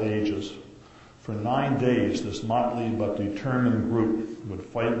of all ages. For 9 days, this motley but determined group would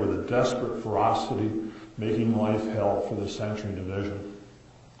fight with a desperate ferocity, making life hell for the Century Division.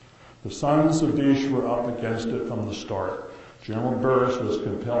 The Sons of Bitche were up against it from the start. General Burris was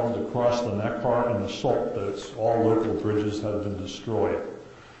compelled to cross the Neckar in assault boats. All local bridges had been destroyed,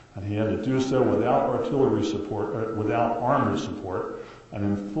 and he had to do so without artillery support, without armored support, and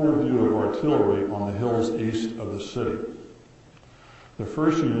in full view of artillery on the hills east of the city. The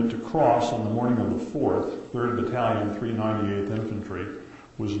first unit to cross on the morning of the 4th, 3rd Battalion, 398th Infantry,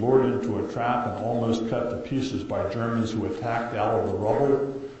 was lured into a trap and almost cut to pieces by Germans who attacked out of the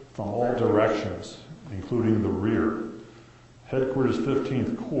rubble from all directions, including the rear. Headquarters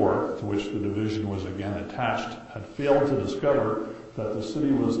 15th Corps, to which the division was again attached, had failed to discover that the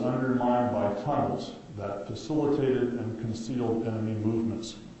city was undermined by tunnels that facilitated and concealed enemy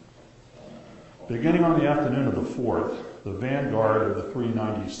movements. Beginning on the afternoon of the 4th, the vanguard of the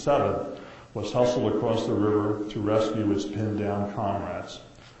 397th was hustled across the river to rescue its pinned-down comrades.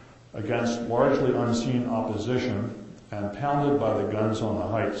 Against largely unseen opposition and pounded by the guns on the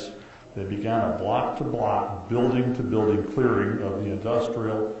heights, they began a block-to-block, building-to-building clearing of the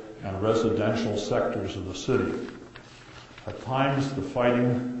industrial and residential sectors of the city. At times, the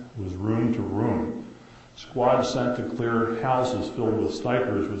fighting was room to room. Squads sent to clear houses filled with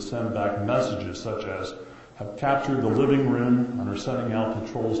snipers would send back messages such as, "Have captured the living room and are sending out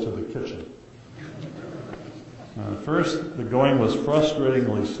patrols to the kitchen." At first, the going was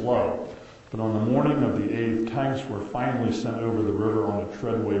frustratingly slow, But on the morning of the 8th, tanks were finally sent over the river on a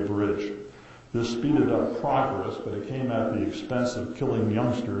treadway bridge. This speeded up progress, but it came at the expense of killing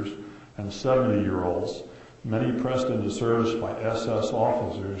youngsters and 70-year-olds, many pressed into service by SS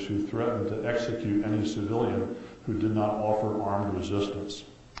officers who threatened to execute any civilian who did not offer armed resistance.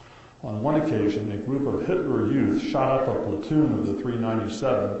 On one occasion, a group of Hitler youth shot up a platoon of the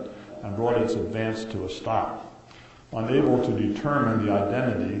 397 and brought its advance to a stop. Unable to determine the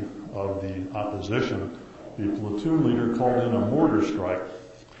identity of the opposition, the platoon leader called in a mortar strike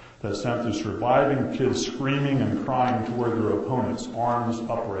that sent the surviving kids screaming and crying toward their opponents, arms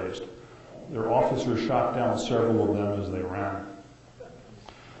upraised. Their officers shot down several of them as they ran.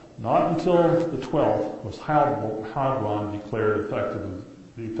 Not until the 12th was Heilbronn declared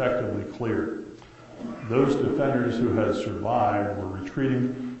effectively cleared. Those defenders who had survived were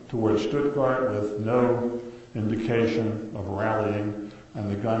retreating toward Stuttgart with no indication of rallying, and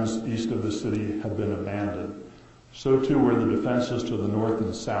the guns east of the city had been abandoned. So too were the defenses to the north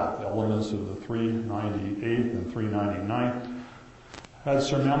and south. Elements of the 398th and 399th had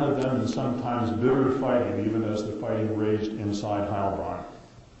surmounted them in sometimes bitter fighting, even as the fighting raged inside Heilbronn.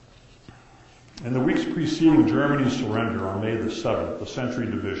 In the weeks preceding Germany's surrender on May the 7th, the Sentry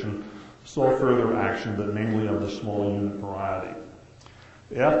Division saw further action, but mainly of the small unit variety.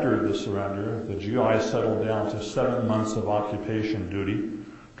 After the surrender, the GIs settled down to 7 months of occupation duty,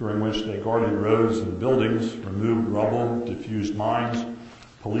 during which they guarded roads and buildings, removed rubble, diffused mines,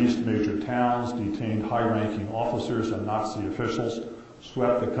 policed major towns, detained high-ranking officers and Nazi officials,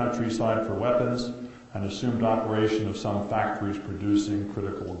 swept the countryside for weapons, and assumed operation of some factories producing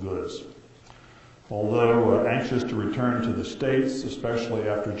critical goods. Although anxious to return to the States, especially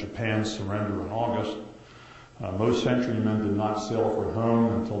after Japan's surrender in August, most Sentrymen did not sail for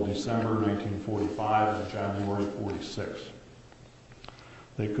home until December 1945 and January 46.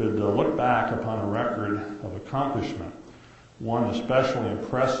 They could look back upon a record of accomplishment, one especially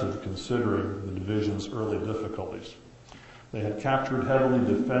impressive considering the division's early difficulties. They had captured heavily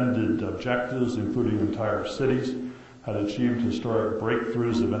defended objectives, including entire cities, had achieved historic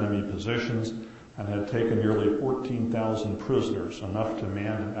breakthroughs of enemy positions, and had taken nearly 14,000 prisoners, enough to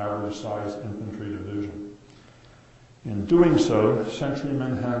man an average-sized infantry division. In doing so,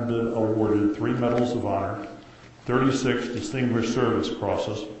 Sentrymen had been awarded 3 Medals of Honor, 36 Distinguished Service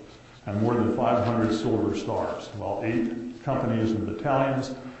Crosses, and more than 500 Silver Stars, while 8 companies and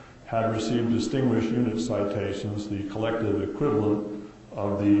battalions had received Distinguished Unit Citations, the collective equivalent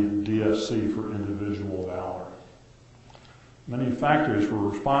of the DSC for individual valor. Many factors were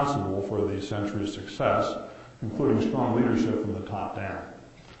responsible for the Sentry's success, including strong leadership from the top down.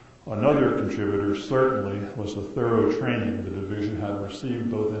 Another contributor certainly was the thorough training the division had received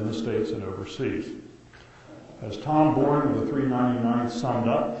both in the States and overseas. As Tom Bourne of the 399th summed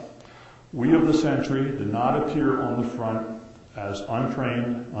up, we of the Sentry did not appear on the front as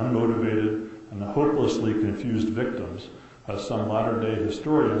untrained, unmotivated, and hopelessly confused victims, as some latter-day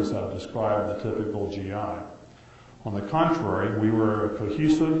historians have described the typical GI. On the contrary, we were a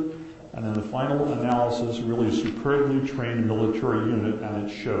cohesive and in the final analysis really superbly trained military unit, and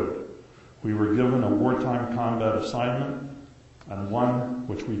it showed. We were given a wartime combat assignment, and one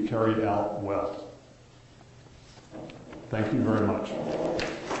which we carried out well. Thank you very much.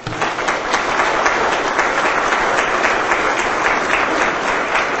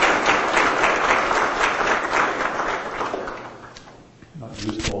 Not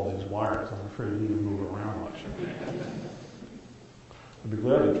used to all these wires. I'm afraid you can move around much. I'd be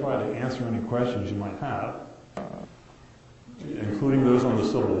glad to try to answer any questions you might have, including those on the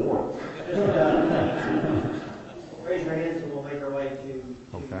Civil War. Raise your hands and we'll make our way to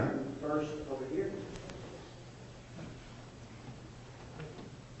first over here.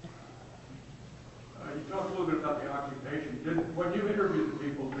 You talked a little bit about the occupation. When you interviewed the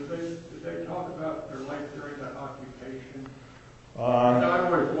people, did they talk about their life during that occupation? I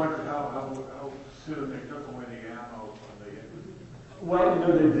always wondered how soon they took away the ammo when they interviewed. Well,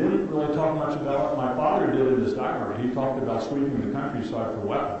 they didn't really talk much about it. My father did in his diary. He talked about sweeping the countryside for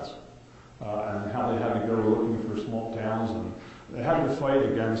weapons and how they had to go looking for small towns, and they had to fight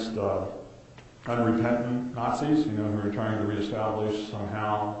against unrepentant Nazis, who were trying to reestablish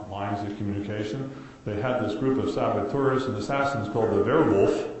somehow lines of communication. They had this group of saboteurs and assassins called the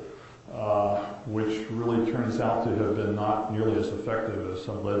Werwolf, which really turns out to have been not nearly as effective as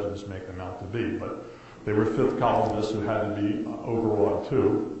some legends make them out to be. But they were fifth columnists who had to be overawed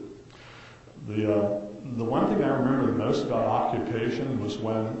too. The one thing I remember the most about occupation was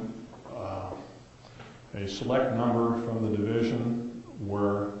when a select number from the division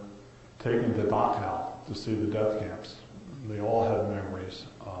were taken to Dachau to see the death camps. They all had memories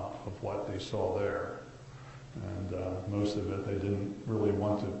of what they saw there. And most of it they didn't really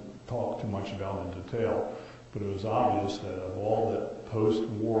want to talk too much about in detail, but it was obvious that of all the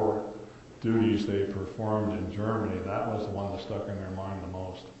post-war duties they performed in Germany, that was the one that stuck in their mind the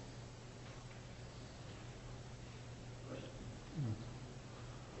most.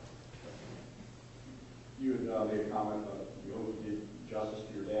 You had made a comment about you hope you did justice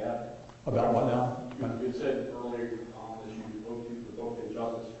to your dad. About what now? You had said earlier on that you hope you did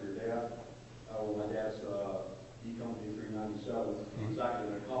justice for your dad. Well, my dad's E Company 397. He's actually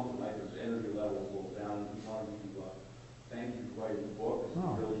going to come tonight. His energy level is a little down. He wanted to thank you for writing the book. He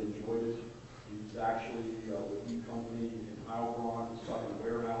really enjoyed it. He's actually with E Company in Heilbronn, stuck in a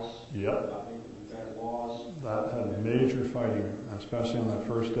warehouse. Yep. I think we've had laws. That had major fighting, especially on that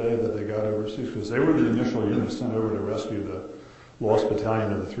first day that they got overseas, because they were the initial unit sent over to rescue the lost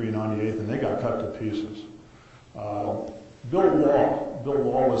battalion of the 398th, and they got cut to pieces. Bill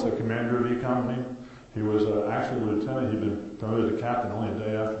Law was the commander of E Company. He was actually a lieutenant. He'd been promoted to captain only a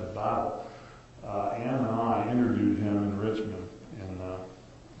day after the battle. Ann and I interviewed him in Richmond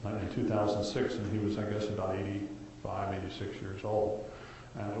in 2006, and he was, I guess, about 85, 86 years old.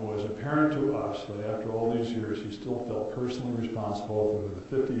 And it was apparent to us that after all these years, he still felt personally responsible for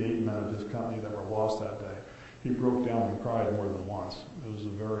the 58 men of his company that were lost that day. He broke down and cried more than once. It was a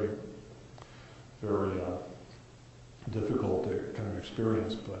very, very difficult kind of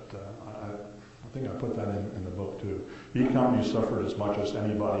experience, but I think I put that in the book too. E Company suffered as much as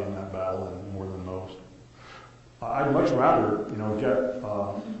anybody in that battle, and more than most. I'd much rather, get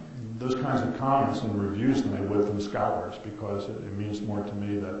those kinds of comments and reviews than I would from scholars, because it means more to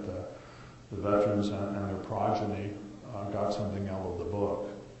me that the veterans and their progeny got something out of the book.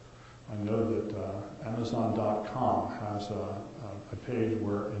 I know that Amazon.com has a page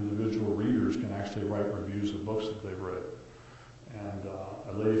where individual readers can actually write reviews of books that they've read. And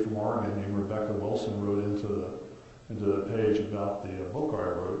a lady from Oregon named Rebecca Wilson wrote into the page about the book I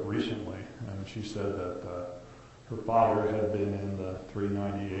wrote recently, and she said that her father had been in the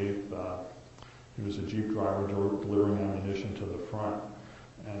 398th. He was a Jeep driver delivering ammunition to the front.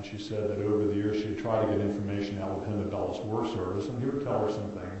 And she said that over the years she had tried to get information out of him about his war service, and he would tell her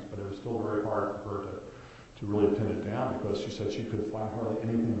some things, but it was still very hard for her to really pin it down, because she said she couldn't find hardly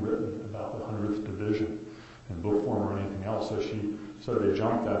anything written about the 100th Division in book form or anything else. So she said they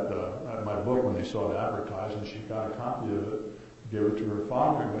jumped at my book when they saw it advertised, and she got a copy of it, gave it to her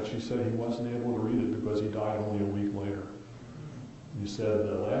father, but she said he wasn't able to read it because he died only a week later. He said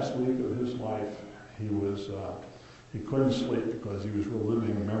the last week of his life he couldn't sleep because he was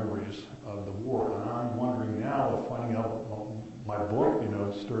reliving memories of the war. And I'm wondering now if finding out my book,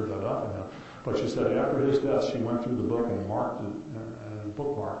 stirred that up in him. But she said after his death, she went through the book and marked it, and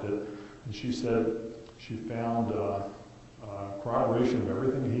bookmarked it. And she said she found corroboration of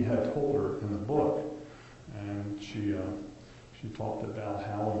everything he had told her in the book. And she talked about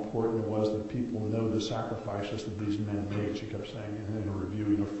how important it was that people know the sacrifices that these men made. She kept saying in a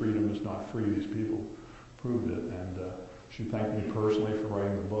review, freedom is not free. These people proved it. And she thanked me personally for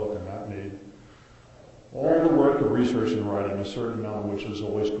writing the book, and that made all the work of research and writing, a certain amount of which is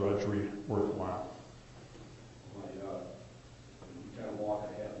always grudgingly worthwhile. Kind of walk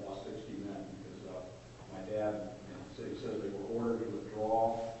ahead, lost 60 men because my dad he says they were ordered to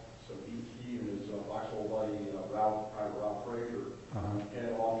withdraw. So he and his Vauxhall buddy, Private Ralph Frazier,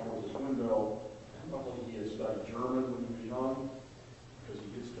 headed off towards this window. And luckily he had studied German when he was young, because he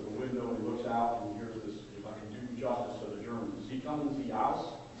gets to the window and he looks out and he hears this, if I can do justice to the Germans. He comes in the house,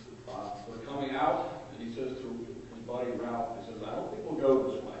 they're coming out, and he says to his buddy Ralph, he says, I don't think we'll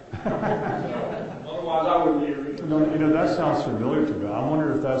go this way. So, otherwise I wouldn't be here. That sounds familiar to me. I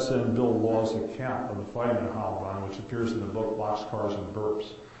wonder if that's in Bill Law's account of the fighting in Heilbronn, which appears in the book Boxcars and Burps,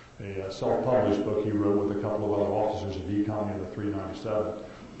 a self-published book he wrote with a couple of other officers of E Company of the 397.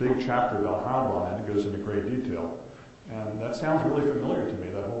 Big chapter about Heilbronn, and it goes into great detail. And that sounds really familiar to me,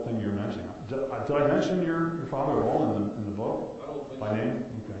 that whole thing you're mentioning. Did I mention your father at all in the book? I don't think by name?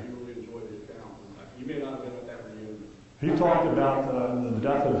 Okay. He really enjoyed his account. You may not have been at that reunion. He talked about the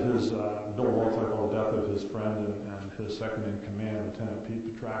death of his, Bill Law talked about the death of his friend and his second in command, Lieutenant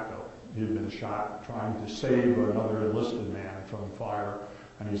Pete Petracco. He had been shot trying to save another enlisted man from fire,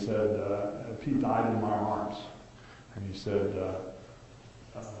 and he said, Pete died in my arms. And he said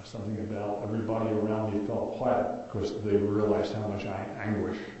something about everybody around me felt quiet because they realized how much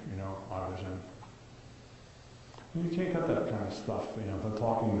anguish, I was in. You can't get that kind of stuff, from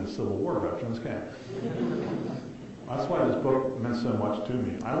talking to Civil War veterans, can you? That's why this book meant so much to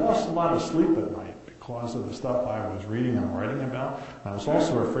me. I lost a lot of sleep at night because of the stuff I was reading and writing about. I was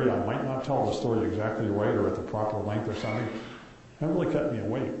also afraid I might not tell the story exactly right or at the proper length or something. That really kept me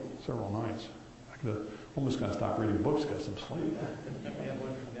awake. several nights. I could almost going to stop reading books, get some sleep.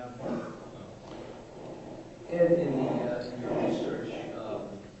 And in your research,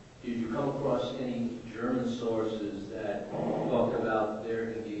 did you come across any German sources that talked about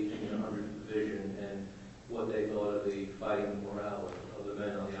their engaging in 100th Division and what they thought of the fighting morale of the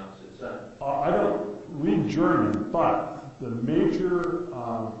men on the opposite side? I don't read German, but the major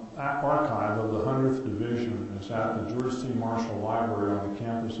archive of the 100th Division is at the George C. Marshall Library on the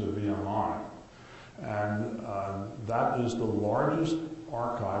campus of VMI. And that is the largest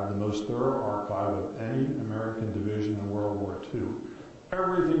archive, the most thorough archive of any American division in World War II.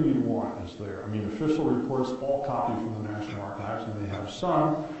 Everything you want is there. I mean, official reports, all copied from the National Archives, and they have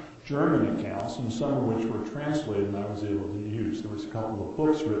some German accounts, and some of which were translated and I was able to use. There was a couple of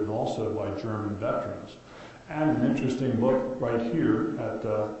books written also by German veterans. And an interesting book right here at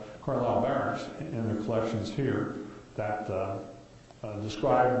Carlisle Barracks in the collections here that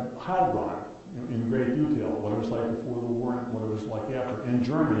described Heilbronn in great detail, what it was like before the war and what it was like after in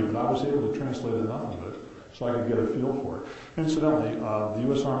Germany, but I was able to translate enough of it so I could get a feel for it. Incidentally, the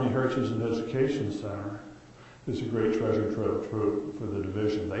U.S. Army Heritage and Education Center is a great treasure trove for the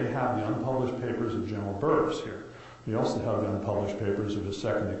division. They have the unpublished papers of General Burris here. They also have the unpublished papers of his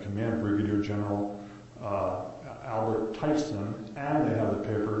second-in-command, Brigadier General Albert Tyson, and they have the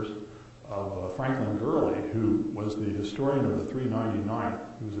papers of Franklin Gurley, who was the historian of the 399th.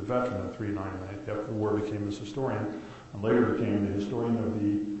 He was a veteran of the 399th. After the war, became his historian, and later became the historian of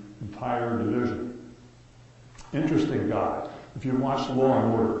the entire division. Interesting guy. If you watch Law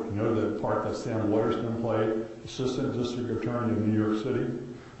and Order, you know the part that Sam Waterston played, Assistant District Attorney of New York City?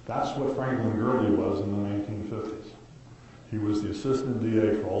 That's what Franklin Gurley was in the 1950s. He was the Assistant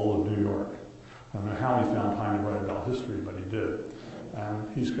DA for all of New York. I don't know how he found time to write about history, but he did.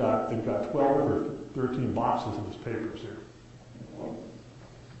 And they've got 12 or 13 boxes of his papers here.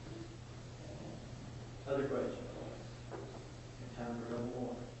 Other questions? Time for a little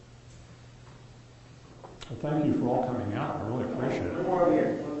more. Well, thank you for all coming out. I really appreciate it. One more over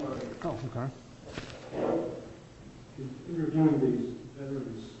here. One more over here. Oh, okay. Interviewing these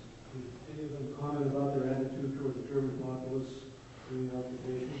veterans, did any of them comment about their attitude toward the German populace during the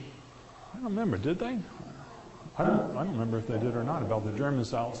occupation? I don't remember, did they? I don't remember if they did or not about the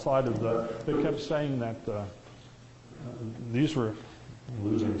Germans outside of the. They kept saying that these were I'm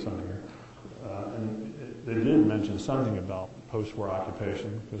losing something here, and they did mention something about post-war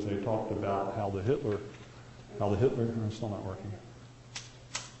occupation because they talked about how the Hitler. It's still not working.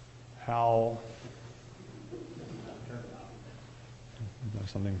 How. Is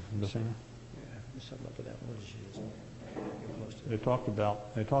something missing? They talked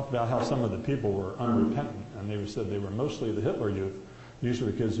about how some of the people were unrepentant, and they said they were mostly the Hitler youth. These were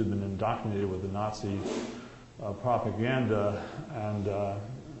the kids who'd been indoctrinated with the Nazi propaganda, and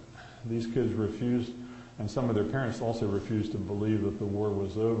these kids refused, and some of their parents also refused to believe that the war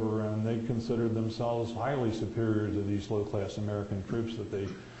was over, and they considered themselves highly superior to these low-class American troops that they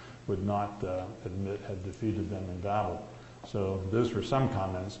would not admit had defeated them in battle. So those were some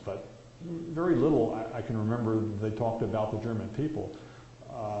comments, but very little I can remember they talked about the German people.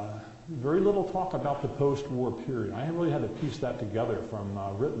 Very little talk about the post-war period. I really had to piece that together from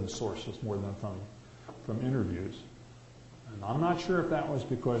written sources more than from interviews. And I'm not sure if that was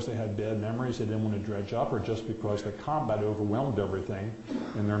because they had bad memories they didn't want to dredge up, or just because the combat overwhelmed everything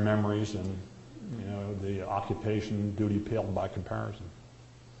in their memories, and the occupation duty paled by comparison.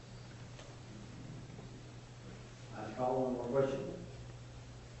 I call one more question.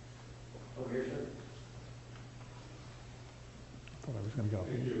 Over here, sir. I thought I was going to go.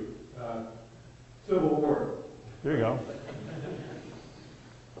 Thank you. Civil War. There you go.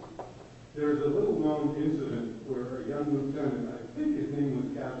 There's a little known incident where a young lieutenant, I think his name was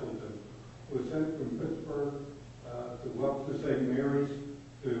Castleton, was sent from Pittsburgh to St. Mary's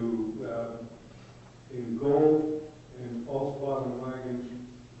to in gold and false bottom wagons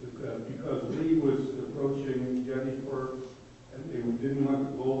because Lee was approaching Gettysburg, and they didn't want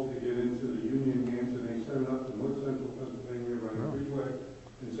the gold to get into the Union hands, and they sent up to North Central Pennsylvania by the freeway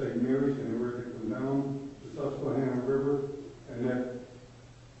in St. Mary's, and they were to come down the Susquehanna River, and that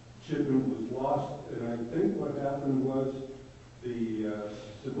shipment was lost. And I think what happened was the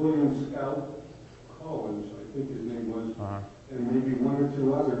civilian scout, Collins, I think his name was, and maybe one or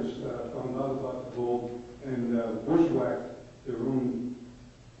two others found out about the gold and bushwhacked their own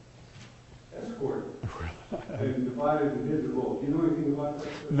escort and divided and hid the gold. Do you know anything about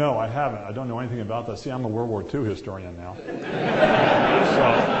that? No, I haven't. I don't know anything about that. See, I'm a World War II historian now.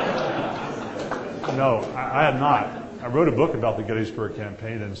 So, no, I had not. I wrote a book about the Gettysburg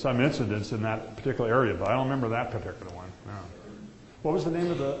campaign and some incidents in that particular area, but I don't remember that particular one. No. What was the name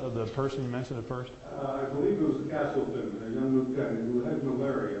of the person you mentioned at first? I believe it was Castleton, a young lieutenant who had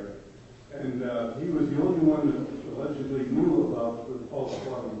malaria. And he was the only one that allegedly knew about the false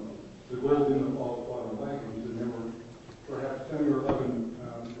bottom, the gold in the false bottom wagons, and there were perhaps 10 or 11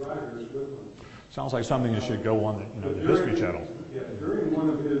 drivers with them. Sounds like something that should go on the History Channel. Yeah, during one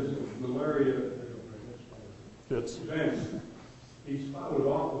of his malaria Fits. events, he spouted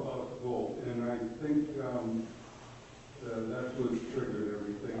off about the gold, and I think that's what triggered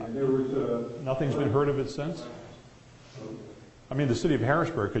everything. And there was Nothing's been heard of it since? I mean, the city of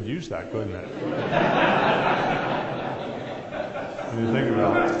Harrisburg could use that, couldn't it? When you think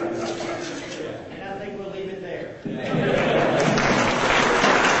about it. And I think we'll leave it there.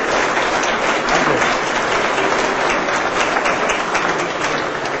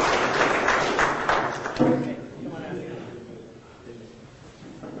 Okay, come on out here.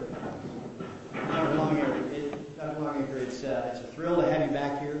 Dr. Longacre, it's a thrill to have you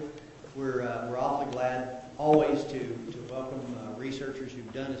back here. We're awfully glad always to welcome researchers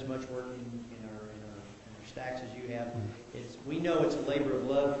who've done as much work in our stacks as you have. We know it's a labor of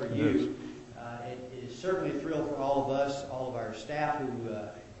love for you. It is certainly a thrill for all of us, all of our staff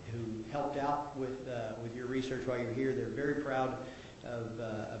who helped out with your research while you're here. They're very proud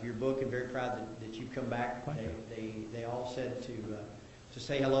of your book and very proud that you've come back. They all said to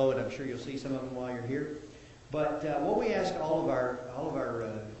say hello, and I'm sure you'll see some of them while you're here. But what we ask all of our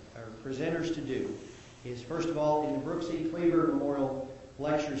presenters to do is, first of all, in the Brook City Cleaver Memorial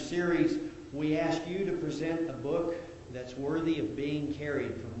Lecture Series, we ask you to present a book that's worthy of being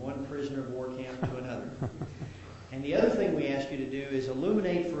carried from one prisoner of war camp to another. And the other thing we ask you to do is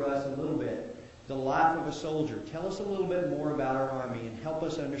illuminate for us a little bit the life of a soldier. Tell us a little bit more about our Army and help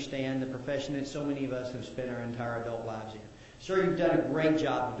us understand the profession that so many of us have spent our entire adult lives in. Sir, you've done a great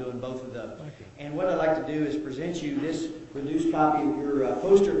job of doing both of those. And what I'd like to do is present you this reduced copy of your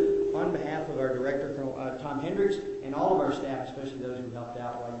poster on behalf of our director, Colonel Tom Hendricks, and all of our staff, especially those who helped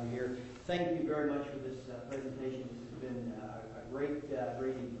out while you're here. Thank you very much for this presentation. This has been a great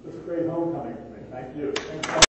evening.